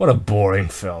 What a boring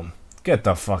film. Get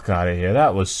the fuck out of here.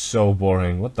 That was so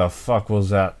boring. What the fuck was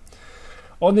that?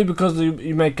 Only because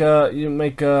you make a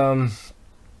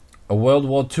World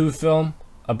War II film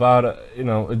about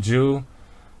a Jew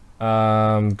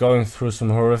going through some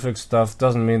horrific stuff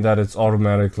doesn't mean that it's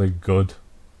automatically good.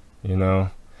 You know,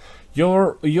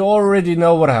 you already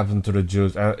know what happened to the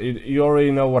Jews. You already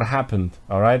know what happened.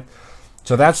 All right,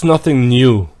 so that's nothing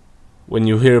new. When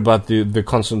you hear about the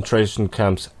concentration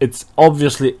camps, it's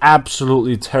obviously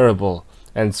absolutely terrible,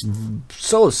 and it's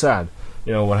so sad,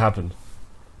 you know, what happened.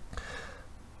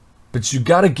 But you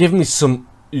gotta give me some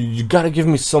you gotta give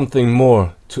me something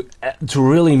more to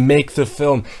really make the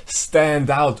film stand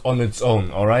out on its own,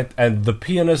 all right? And The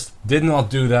Pianist did not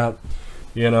do that,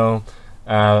 you know.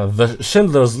 The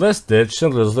Schindler's List did.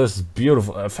 Schindler's List is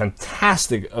beautiful, a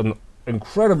fantastic, an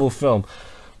incredible film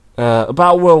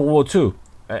about World War II,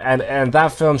 and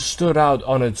that film stood out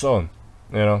on its own,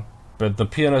 you know. But The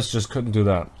Pianist just couldn't do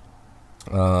that.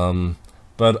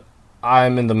 But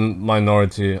I'm in the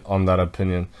minority on that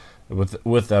opinion.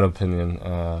 With that opinion,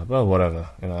 well, whatever,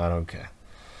 you know, I don't care.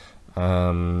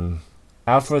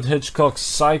 Alfred Hitchcock's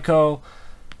Psycho,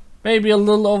 maybe a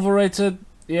little overrated.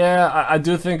 Yeah, I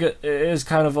do think it is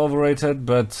kind of overrated,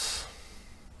 but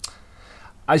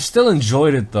I still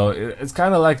enjoyed it though. It's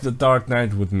kind of like The Dark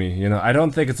Knight with me, you know. I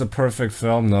don't think it's a perfect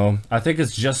film, no. I think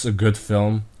it's just a good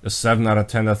film. A 7 out of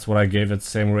 10, that's what I gave it,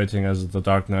 same rating as The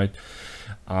Dark Knight.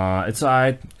 It's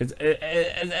alright.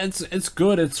 It's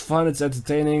good. It's fun. It's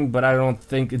entertaining. But I don't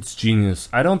think it's genius.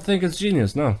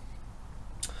 No.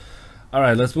 All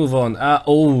right, let's move on.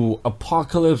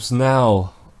 Apocalypse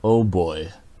Now. Oh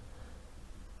boy,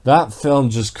 that film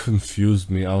just confused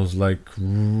me. I was like,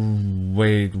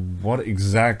 wait, what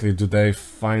exactly do they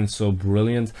find so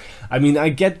brilliant? I mean, I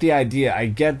get the idea. I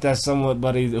get that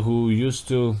somebody who used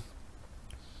to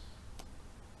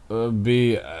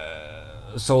be.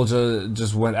 Soldier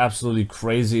just went absolutely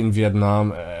crazy in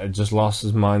Vietnam, just lost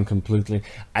his mind completely.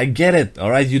 I get it,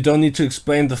 alright? You don't need to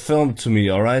explain the film to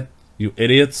me, alright? You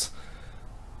idiots.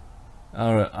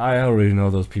 Alright, I already know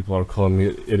those people are calling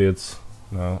me idiots.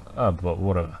 No, but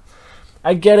whatever.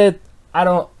 I get it. I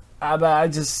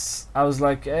was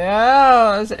like,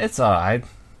 yeah, it's alright.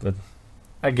 But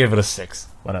I give it a 6.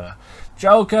 Whatever.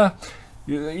 Joker.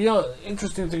 You know,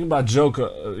 interesting thing about Joker,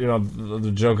 you know,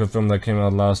 the Joker film that came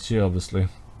out last year, obviously.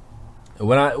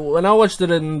 When I watched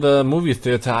it in the movie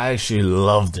theater, I actually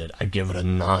loved it. I give it a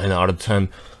 9 out of 10.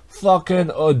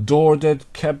 Fucking adored it.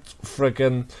 Kept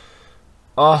freaking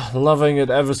loving it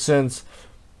ever since.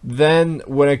 Then,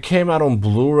 when it came out on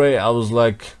Blu-ray, I was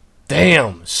like,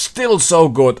 damn, still so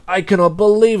good. I cannot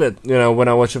believe it. You know, when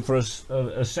I watched it for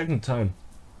a second time.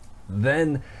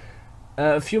 Then,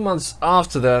 a few months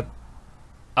after that,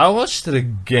 I watched it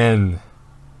again.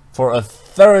 For a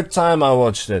third time I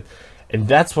watched it. And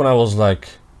that's when I was like,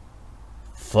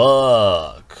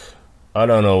 fuck. I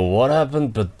don't know what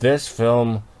happened, but this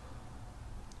film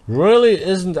really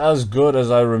isn't as good as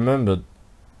I remembered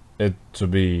it to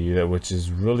be, which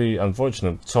is really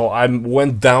unfortunate. So I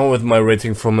went down with my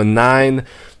rating from a 9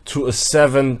 to a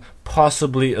 7,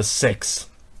 possibly a 6.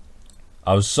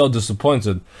 I was so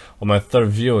disappointed on my third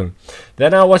viewing.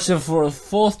 Then I watched it for a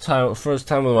first time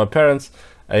with my parents.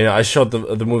 And, you know, I showed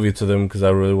the movie to them because I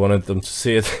really wanted them to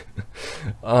see it.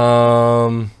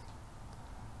 And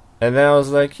then I was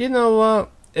like, you know what?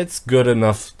 It's good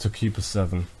enough to keep a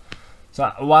 7.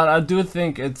 So while I do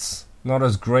think it's not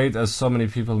as great as so many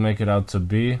people make it out to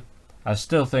be, I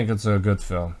still think it's a good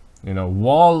film. You know,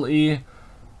 Wall-E.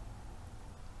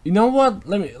 You know what?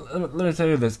 Let me tell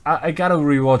you this. I gotta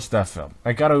rewatch that film.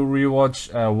 I gotta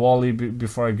rewatch Wall-E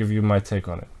before I give you my take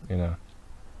on it. You know,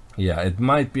 yeah, it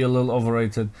might be a little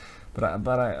overrated, but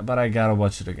I gotta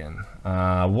watch it again.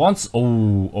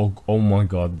 Oh my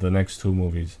God, the next 2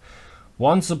 movies,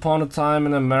 Once Upon a Time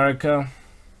in America,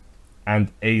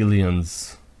 and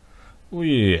Aliens. Oh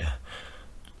yeah.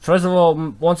 First of all,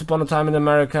 Once Upon a Time in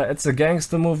America. It's a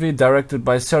gangster movie directed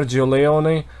by Sergio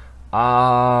Leone.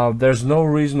 There's no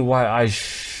reason why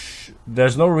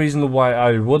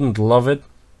I wouldn't love it,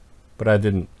 but I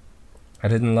didn't. I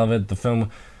didn't love it. The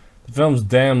film's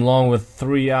damn long with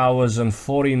 3 hours and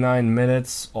 49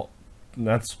 minutes. Oh,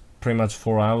 that's pretty much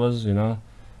 4 hours, you know.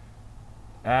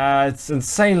 It's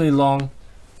insanely long.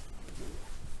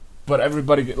 But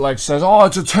everybody like says, "Oh,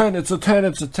 it's a 10, it's a 10,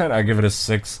 it's a 10." I give it a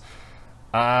 6.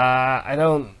 I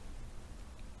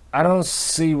don't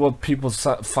see what people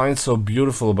find so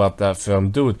beautiful about that film.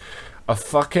 Dude, a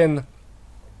fucking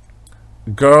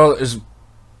girl is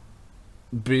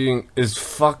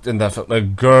fucked in that film. A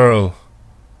girl,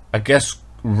 I guess,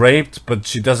 raped, but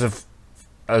she does it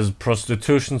as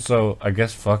prostitution, so I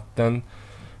guess fucked then.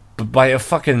 But by a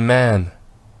fucking man.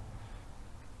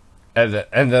 And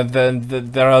then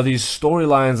there are these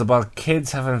storylines about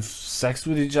kids having sex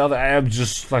with each other. I am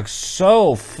just like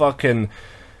so fucking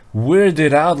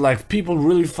weirded out. Like, people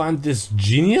really find this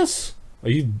genius? Are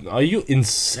you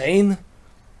insane?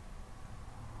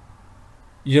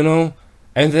 You know?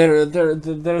 And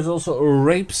there's also a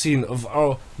rape scene of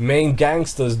our main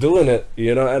gangsters doing it,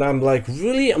 you know, and I'm like,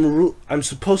 really? I'm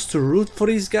supposed to root for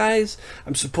these guys?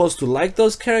 I'm supposed to like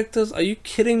those characters? Are you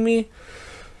kidding me?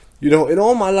 You know, in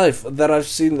all my life that I've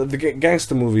seen the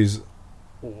gangster movies,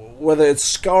 whether it's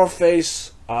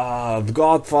Scarface, The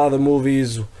Godfather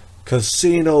movies,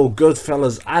 Casino,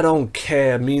 Goodfellas, I don't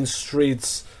care, Mean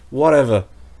Streets, whatever.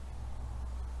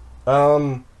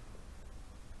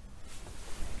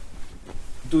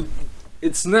 Dude,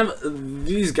 it's never,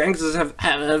 these gangsters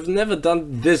have never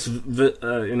done this,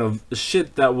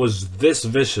 shit that was this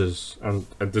vicious and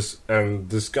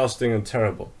disgusting and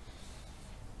terrible.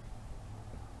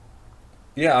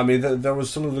 Yeah, I mean, there was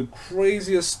some of the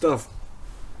craziest stuff.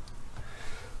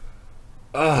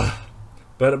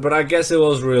 But I guess it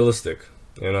was realistic,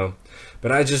 you know.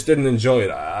 But I just didn't enjoy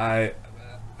it. I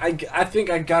think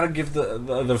I gotta give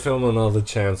the film another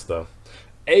chance though.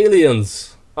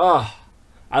 Aliens.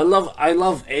 I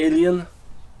love Alien.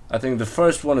 I think the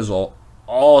first one is all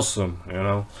awesome, you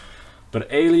know.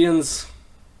 But Aliens,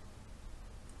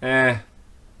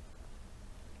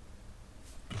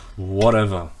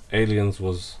 whatever. Aliens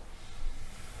was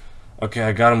okay.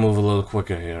 I gotta move a little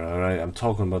quicker here. All right, I'm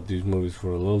talking about these movies for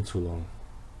a little too long.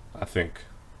 I think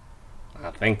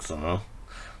so.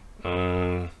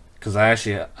 Because I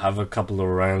actually have a couple of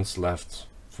rants left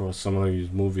for some of these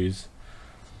movies.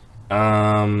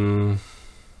 Yeah,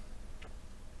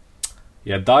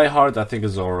 Die Hard I think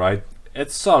is alright.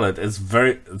 It's solid.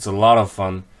 It's a lot of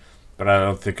fun, but I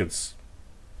don't think it's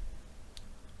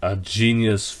a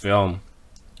genius film.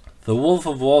 The Wolf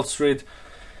of Wall Street,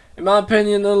 in my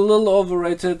opinion, a little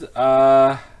overrated.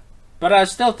 But I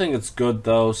still think it's good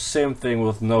though. Same thing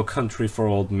with No Country for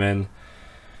Old Men.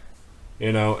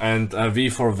 You know, and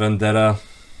V for Vendetta.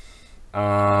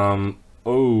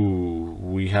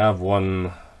 We have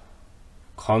one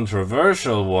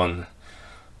controversial one.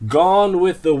 Gone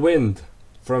with the Wind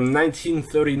from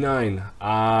 1939.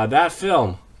 That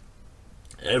film,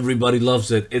 everybody loves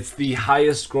it. It's the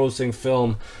highest grossing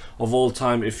film of all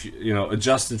time, if you know,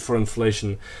 adjusted for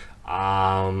inflation,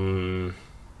 by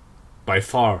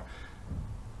far.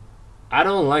 I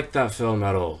don't like that film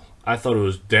at all. I thought it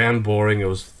was damn boring. It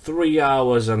was 3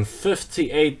 hours and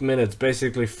 58 minutes,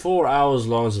 basically 4 hours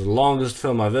long. It's the longest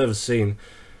film I've ever seen.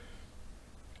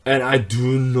 And I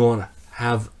do not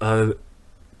have a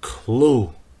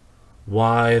clue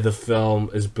why the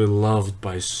film is beloved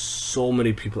by so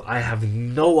many people. I have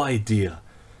no idea.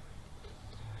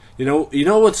 You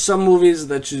know what, some movies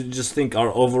that you just think are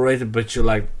overrated, but you're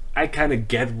like, I kind of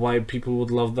get why people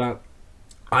would love that.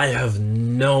 I have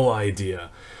no idea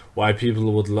why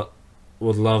people would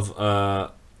love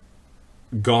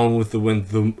Gone with the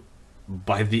Wind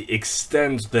by the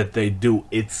extent that they do.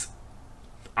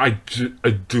 I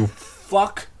do.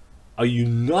 Fuck? Are you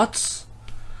nuts?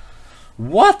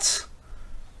 What?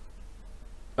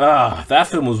 That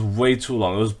film was way too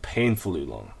long. It was painfully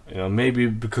long. You know, maybe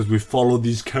because we follow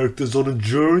these characters on a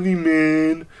journey,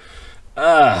 man.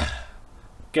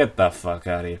 Get the fuck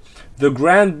out of here. The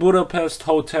Grand Budapest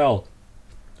Hotel,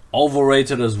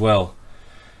 overrated as well.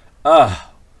 That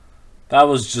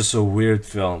was just a weird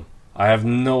film. I have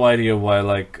no idea why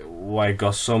it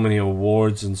got so many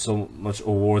awards and so much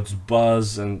awards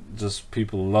buzz and just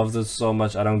people loved it so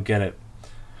much. I don't get it.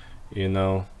 You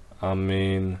know, I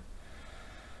mean,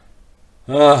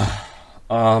 okay,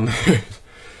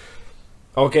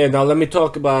 now let me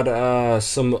talk about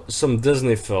some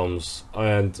Disney films,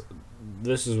 and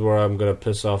this is where I'm gonna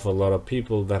piss off a lot of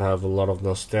people that have a lot of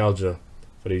nostalgia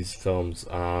for these films.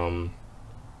 Oh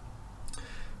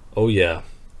yeah,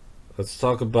 let's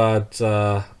talk about.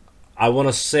 I want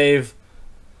to save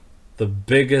the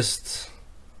biggest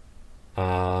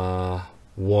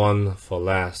one for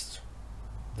last.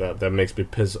 That makes me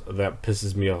that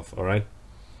pisses me off. All right.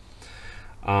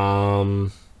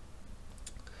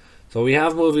 So we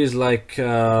have movies like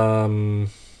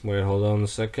wait, hold on a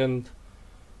second.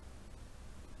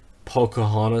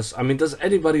 Pocahontas. I mean, does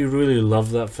anybody really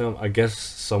love that film? I guess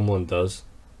someone does.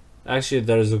 Actually,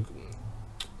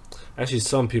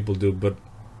 some people do, but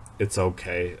it's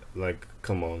okay. Like,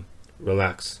 come on,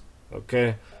 relax,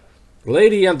 okay?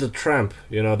 Lady and the Tramp.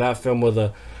 You know that film with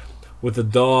the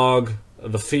dog,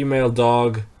 the female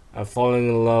dog, falling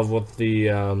in love with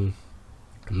the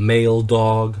male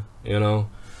dog. You know,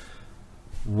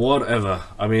 whatever.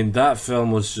 I mean, that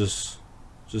film was just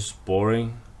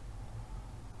boring.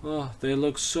 Oh, they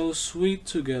look so sweet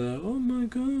together. Oh my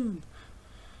god.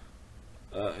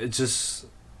 It just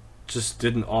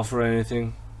didn't offer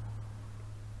anything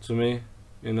to me,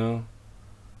 you know.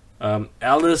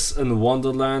 Alice in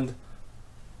Wonderland,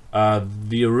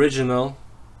 the original,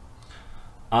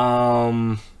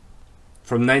 from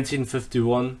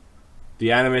 1951,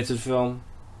 the animated film.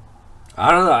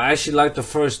 I don't know, I actually like the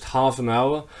first half an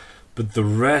hour, but the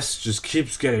rest just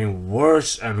keeps getting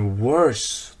worse and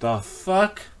worse. The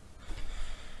fuck?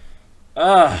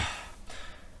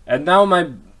 And now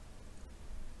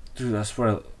dude, I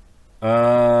swear.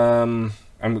 I'm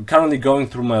currently going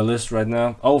through my list right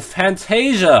now. Oh,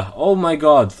 Fantasia! Oh my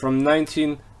god, from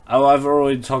 19... Oh, I've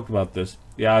already talked about this.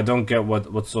 Yeah, I don't get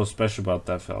what's so special about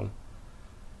that film.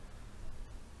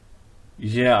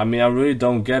 Yeah, I mean, I really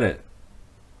don't get it.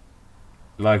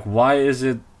 Like, why is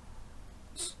it...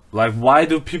 Like, why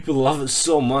do people love it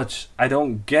so much? I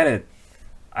don't get it.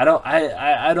 I don't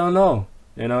know,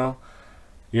 you know?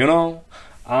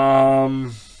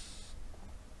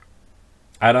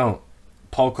 I don't.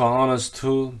 Pocahontas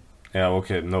 2. Yeah,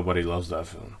 okay, nobody loves that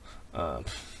film.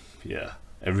 Yeah,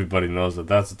 everybody knows that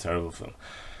that's a terrible film.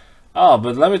 Oh,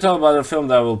 but let me talk about a film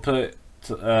that will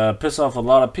piss off a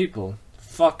lot of people.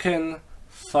 Fucking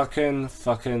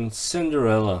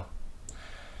Cinderella.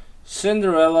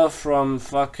 Cinderella from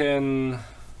fucking...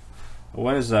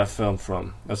 When is that film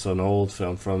from? That's an old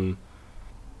film from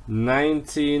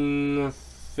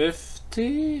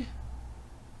 1950?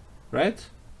 Right?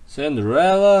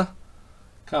 Cinderella?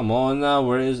 Come on now,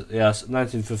 where is... Yes,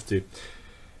 1950.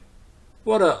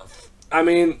 I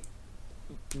mean,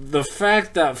 the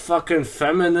fact that fucking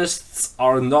feminists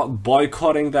are not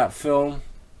boycotting that film,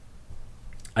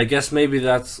 I guess maybe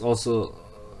that's also...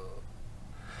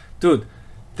 Dude,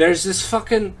 there's this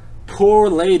fucking poor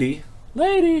lady,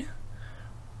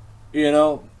 you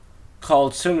know,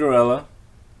 called Cinderella,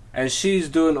 and she's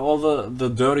doing all the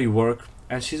dirty work,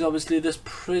 and she's obviously this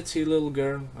pretty little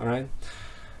girl, alright?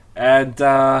 And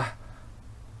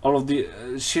all of the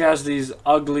she has these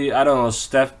ugly, I don't know,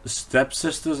 step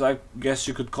sisters, I guess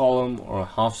you could call them, or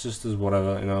half sisters,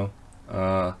 whatever, you know.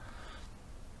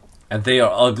 And they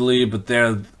are ugly, but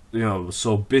they're, you know,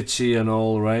 so bitchy and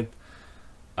all, right?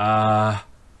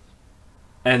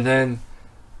 And then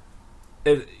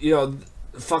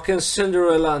fucking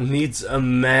Cinderella needs a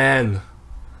man.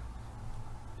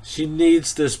 She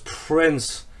needs this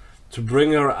prince to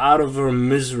bring her out of her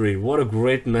misery. What a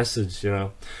great message, you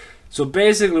know. So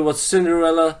basically what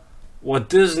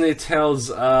Disney tells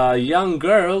young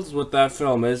girls with that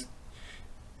film is,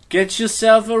 get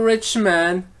yourself a rich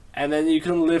man and then you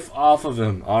can live off of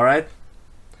him, alright?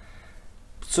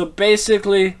 So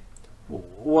basically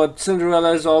what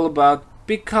Cinderella is all about,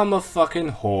 become a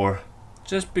fucking whore.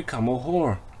 Just become a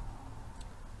whore.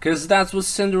 Cause that's what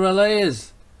Cinderella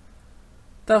is.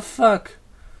 The fuck?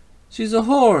 She's a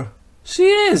whore. She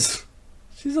is.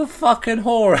 She's a fucking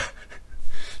whore.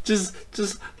 just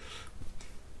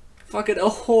fucking a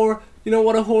whore. You know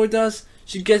what a whore does?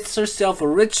 She gets herself a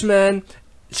rich man.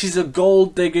 She's a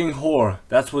gold digging whore.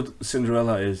 That's what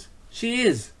Cinderella is. She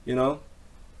is, you know.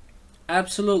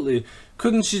 Absolutely.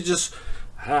 Couldn't she just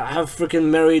have freaking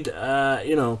married,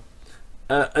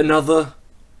 another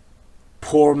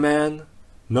poor man?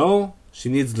 No, she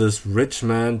needs this rich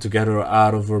man to get her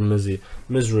out of her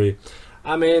misery.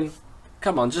 I mean,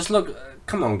 come on, just look.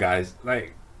 Come on, guys.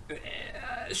 Like,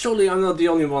 surely I'm not the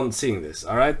only one seeing this,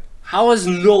 alright? How has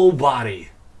nobody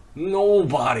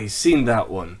seen that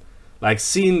one? Like,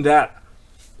 seen that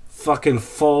fucking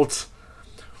fault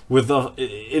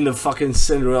in the fucking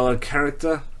Cinderella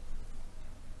character?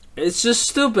 It's just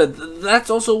stupid. That's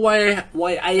also why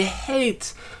I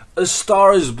hate A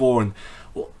Star Is Born.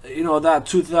 You know, that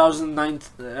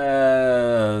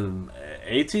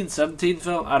 2018, 17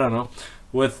 film? I don't know.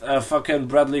 With fucking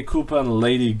Bradley Cooper and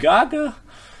Lady Gaga.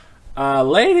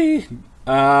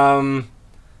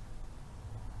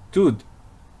 Dude,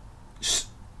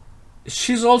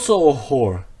 she's also a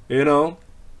whore, you know?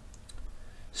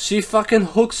 She fucking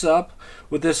hooks up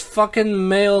with this fucking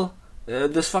male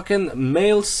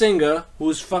singer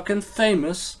who's fucking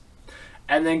famous,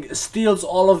 and then steals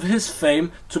all of his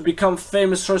fame to become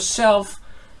famous herself,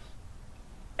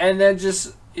 and then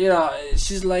just, you know,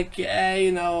 she's like, yeah,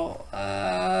 you know,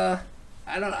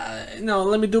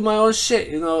 let me do my own shit,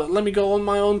 you know, let me go on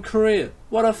my own career.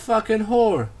 What a fucking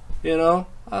whore, you know?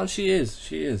 Oh, she is.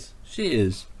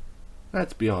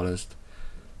 Let's be honest.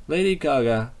 Lady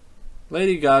Gaga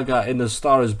in The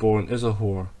Star Is Born is a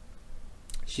whore.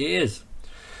 She is.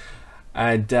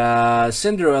 And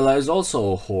Cinderella is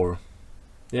also a whore.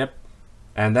 Yep.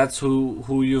 And that's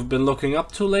who you've been looking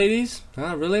up to, ladies?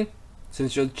 Huh, really?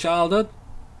 Since your childhood?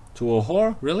 To a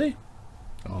whore? Really?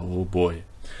 Oh boy.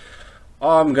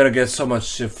 Oh, I'm gonna get so much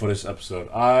shit for this episode.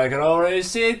 I can already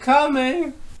see it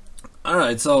coming.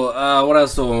 Alright, so what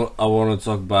else do I want to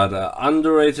talk about?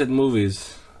 Underrated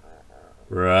movies.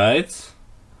 Right?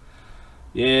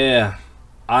 Yeah.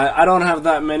 I don't have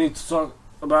that many to talk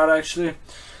about, actually.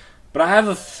 But I have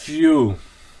a few.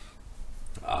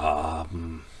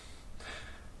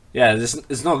 Yeah,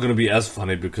 it's not gonna be as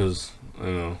funny because,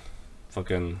 you know,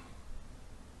 fucking...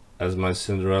 as my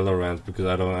Cinderella rant because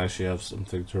I don't actually have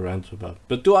something to rant about.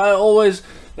 But do I always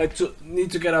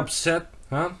need to get upset,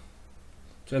 huh?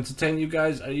 To entertain you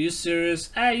guys? Are you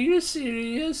serious? Are you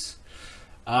serious?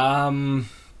 You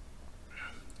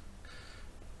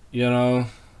know,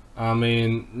 I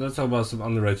mean, let's talk about some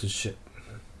underrated shit.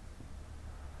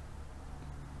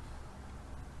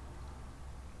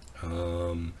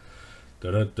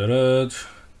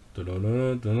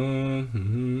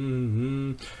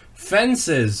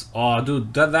 Fences. Oh,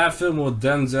 dude, that film with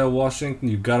Denzel Washington,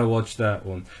 you gotta watch that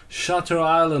one. Shutter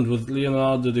Island with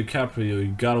Leonardo DiCaprio,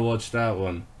 you gotta watch that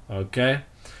one. Okay.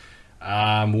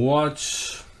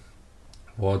 Watch.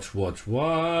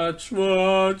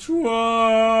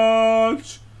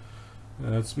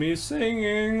 That's me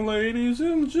singing, ladies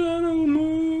and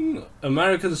gentlemen.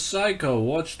 American Psycho,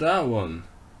 watch that one.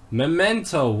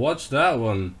 Memento, watch that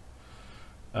one.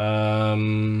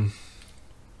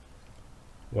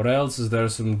 What else is there?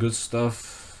 Some good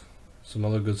stuff. Some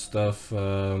other good stuff.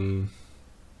 Oh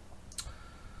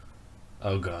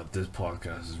god, this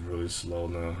podcast is really slow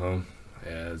now, huh?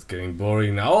 Yeah, it's getting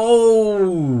boring now.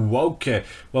 Oh, okay.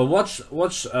 Well, watch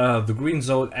The Green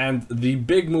Zone, and the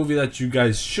big movie that you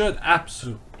guys should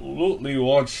absolutely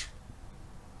watch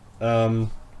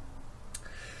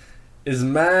is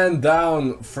Man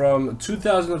Down from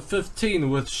 2015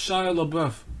 with Shia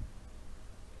LaBeouf.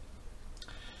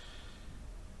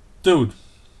 Dude.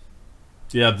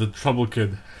 Yeah, the trouble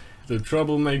kid. The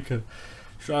troublemaker.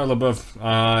 Shia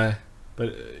LaBeouf.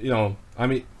 But, you know, I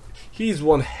mean, he's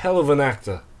one hell of an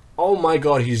actor. Oh my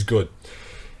god, he's good.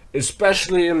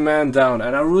 Especially in Man Down.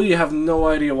 And I really have no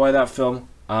idea why that film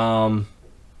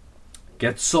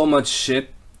gets so much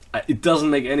shit. It doesn't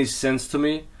make any sense to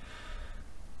me.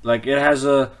 Like, it has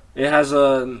an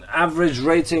average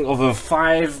rating of a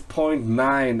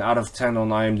 5.9 out of 10 on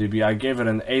IMDb. I gave it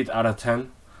an 8 out of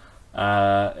 10.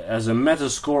 As a meta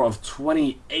score of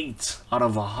 28 out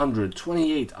of 100.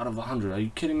 28 out of 100. Are you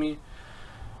kidding me?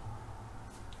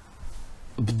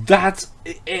 But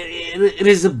it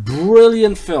is a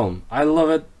brilliant film. I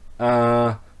love it.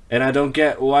 And I don't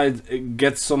get why it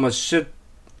gets so much shit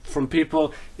from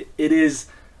people. It is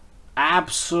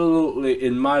absolutely,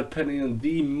 in my opinion,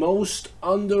 the most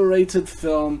underrated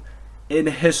film in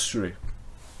history.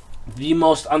 The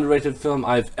most underrated film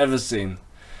I've ever seen.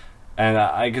 And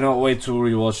I cannot wait to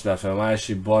rewatch that film. I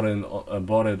actually bought it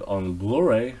on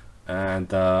Blu-ray,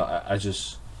 and I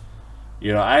just,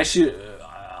 you know,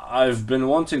 I've been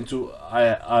wanting to.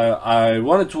 I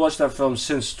wanted to watch that film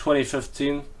since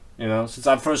 2015. You know, since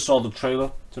I first saw the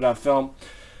trailer to that film,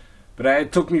 but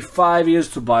it took me 5 years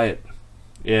to buy it.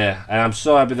 Yeah, and I'm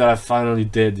so happy that I finally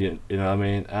did. You know what I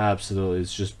mean? Absolutely,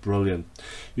 it's just brilliant.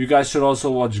 You guys should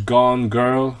also watch Gone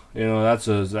Girl. You know, that's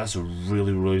a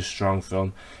really, really strong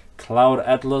film. Cloud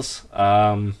Atlas,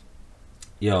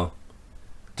 yo,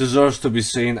 deserves to be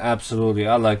seen. Absolutely,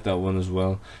 I like that one as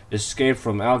well. Escape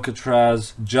from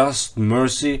Alcatraz, Just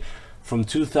Mercy from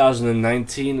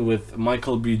 2019 with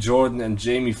Michael B. Jordan and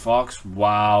Jamie Foxx.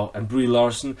 Wow, and Brie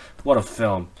Larson. What a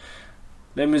film.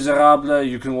 Les Miserables,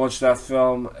 you can watch that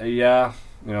film. Yeah,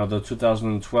 you know, the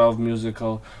 2012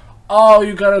 musical. Oh,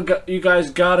 you guys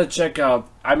gotta check out.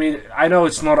 I mean, I know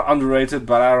it's not underrated,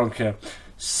 but I don't care.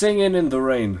 Singing in the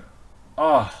Rain.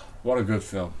 Oh, what a good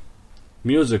film.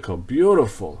 Musical,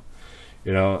 beautiful.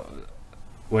 You know,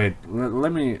 wait,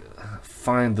 let me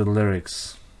find the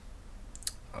lyrics.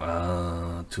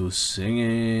 To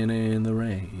Singing in the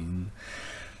Rain.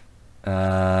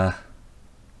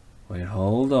 Wait,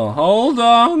 hold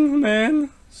on, man.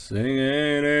 Singing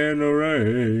in the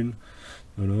rain.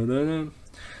 Da-da-da-da.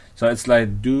 So it's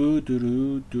like do do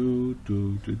do do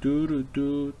do do do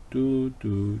do do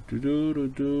do do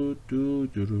do do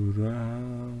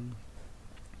do.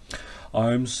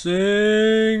 I'm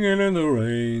singing in the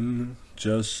rain,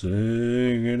 just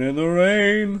singing in the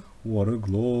rain. What a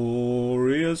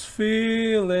glorious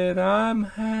feeling! I'm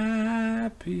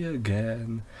happy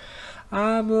again.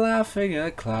 I'm laughing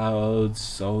at clouds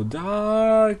so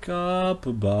dark up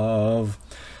above.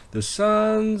 The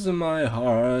sun's in my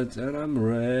heart and I'm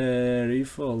ready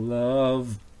for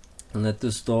love. Let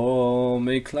the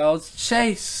stormy clouds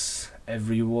chase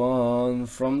everyone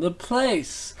from the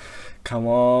place. Come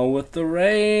on with the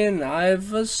rain,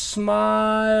 I've a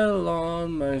smile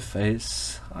on my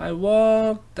face. I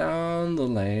walk down the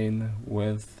lane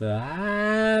with a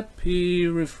happy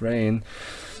refrain.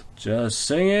 Just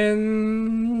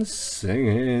singing,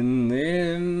 singing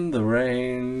in the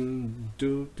rain.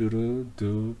 Do do do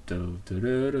do do do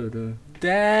do do do.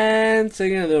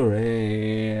 Dancing in the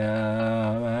rain.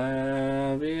 I'm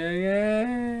happy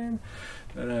again.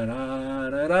 Da, da, da,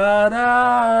 da,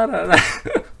 da, da, da.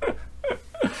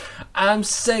 I'm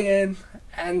singing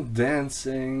and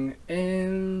dancing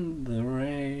in the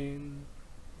rain.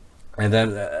 And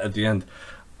then at the end,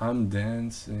 I'm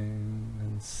dancing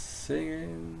and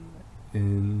singing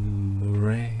in the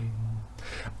rain.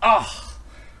 Ah,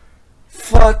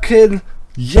 fucking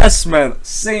yes, man.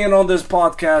 Singing on this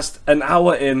podcast an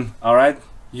hour in, alright?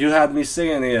 You had me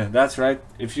singing here, that's right.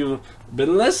 If you've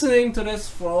been listening to this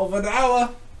for over an hour,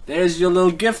 there's your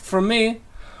little gift from me.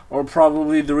 Or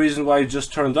probably the reason why you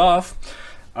just turned off.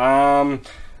 I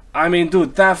mean,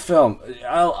 dude, that film,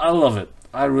 I love it.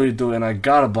 I really do, and I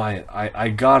gotta buy it. I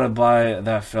gotta buy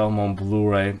that film on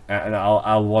Blu-ray, and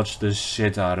I'll watch the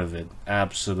shit out of it.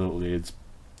 Absolutely, it's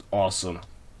awesome.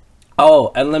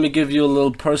 Oh, and let me give you a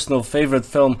little personal favorite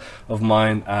film of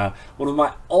mine. One of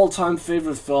my all-time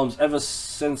favorite films ever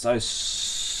since I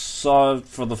saw it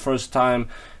for the first time.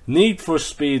 Need for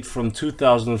Speed from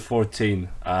 2014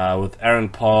 with Aaron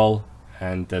Paul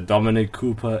and Dominic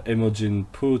Cooper, Imogen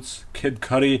Poots, Kid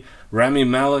Cudi, Rami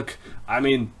Malek. I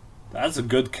mean, that's a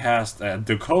good cast.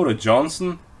 Dakota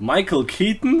Johnson, Michael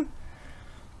Keaton.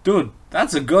 Dude,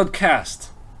 that's a good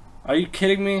cast. Are you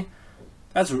kidding me?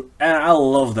 And I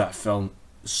love that film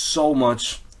so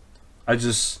much. I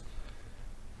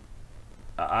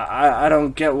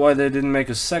don't get why they didn't make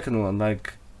a second one.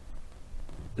 Like,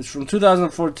 it's from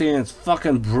 2014. It's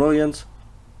fucking brilliant.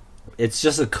 It's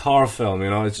just a car film, you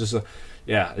know. It's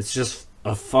just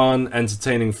a fun,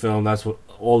 entertaining film. That's what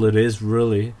all it is,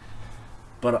 really.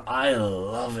 But I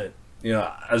love it, you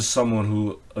know, as someone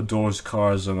who adores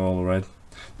cars and all, right?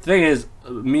 The thing is,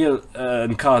 me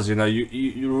and cars, you know,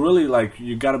 you really, like,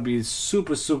 you gotta be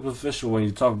super superficial when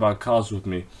you talk about cars with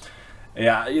me.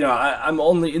 Yeah, you know, I'm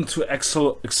only into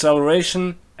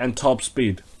acceleration and top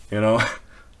speed, you know.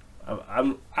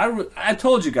 I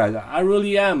told you guys, I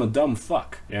really am a dumb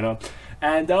fuck, you know.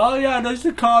 And oh yeah, does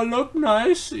the car look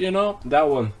nice, you know? That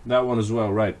one as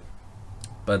well, right?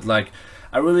 But like,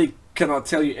 I really cannot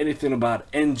tell you anything about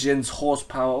engines,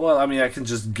 horsepower. Well, I mean, I can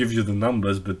just give you the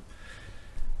numbers, but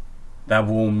that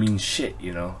won't mean shit,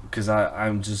 you know, because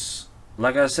I'm just,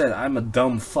 like I said, I'm a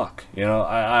dumb fuck, you know.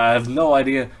 I have no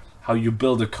idea how you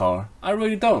build a car. I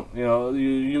really don't, you know.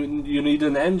 You need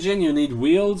an engine, you need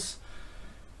wheels,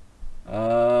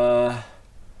 but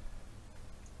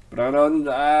I don't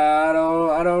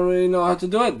really know how to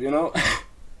do it, you know.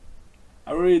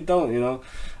 I really don't, you know.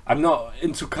 I'm not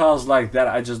into cars like that.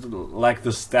 I just like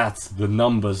the stats, the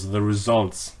numbers, the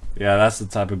results. Yeah, that's the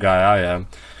type of guy I am.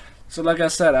 So like I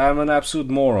said, I'm an absolute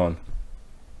moron.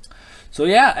 So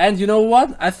yeah, and you know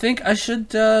what? I think I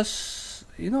should, I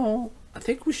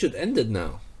think we should end it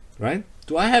now, right?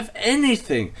 Do I have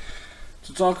anything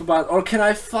to talk about? Or can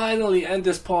I finally end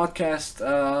this podcast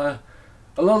a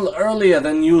little earlier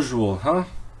than usual, huh?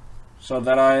 So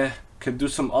that I can do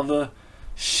some other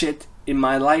shit in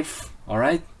my life,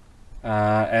 alright?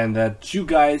 And that you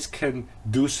guys can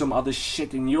do some other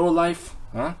shit in your life,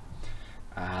 huh?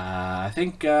 I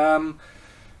think I'm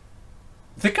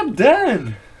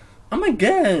done. Oh my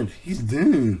god, he's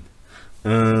done.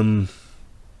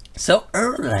 So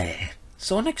early,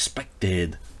 so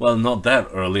unexpected. Well, not that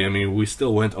early. I mean, we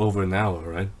still went over an hour,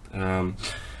 right?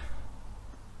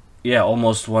 Yeah,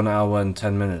 almost 1 hour and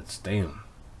 10 minutes. Damn.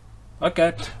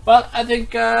 Okay. Well, I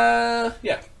think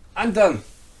yeah, I'm done.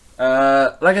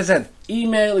 Like I said,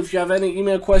 email if you have any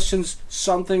email questions,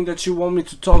 something that you want me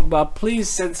to talk about. Please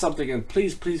send something in,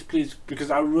 please,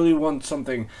 because I really want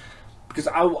something. Because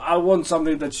I want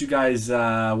something that you guys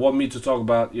want me to talk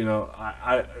about. You know,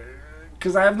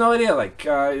 because I have no idea. Like,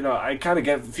 you know, I kind of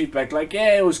get feedback like,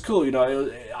 yeah, it was cool. You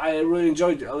know, I really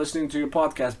enjoyed listening to your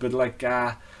podcast, but like,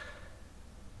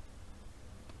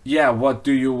 yeah, what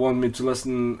do you want me to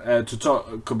listen to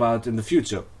talk about in the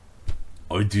future?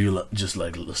 Or do you just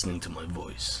like listening to my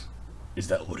voice? Is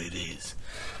that what it is?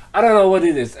 I don't know what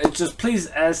it is. It's just please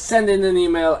send in an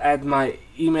email at my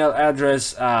email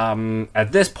address,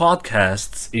 at this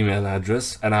podcast's email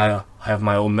address, and I have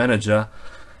my own manager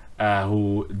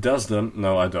who does them.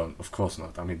 No, I don't. Of course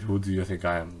not. I mean, who do you think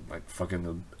I am? Like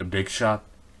fucking a big shot?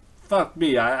 Fuck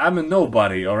me. I'm a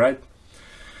nobody. All right.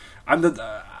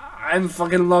 I'm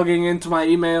fucking logging into my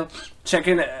email,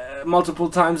 checking multiple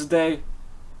times a day.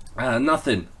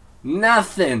 Nothing.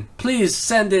 Please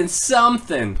send in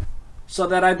something so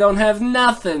that I don't have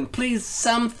nothing. Please,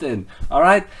 something.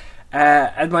 Alright?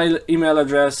 At my email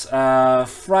address,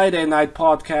 Friday Night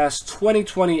Podcast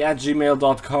 2020 at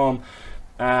gmail.com.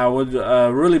 Would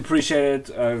really appreciate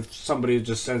it if somebody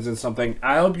just sends in something.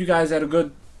 I hope you guys had a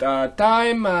good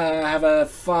time. Have a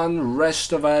fun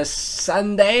rest of a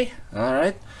Sunday.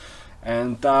 Alright?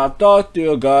 And talk to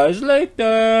you guys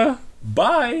later.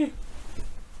 Bye.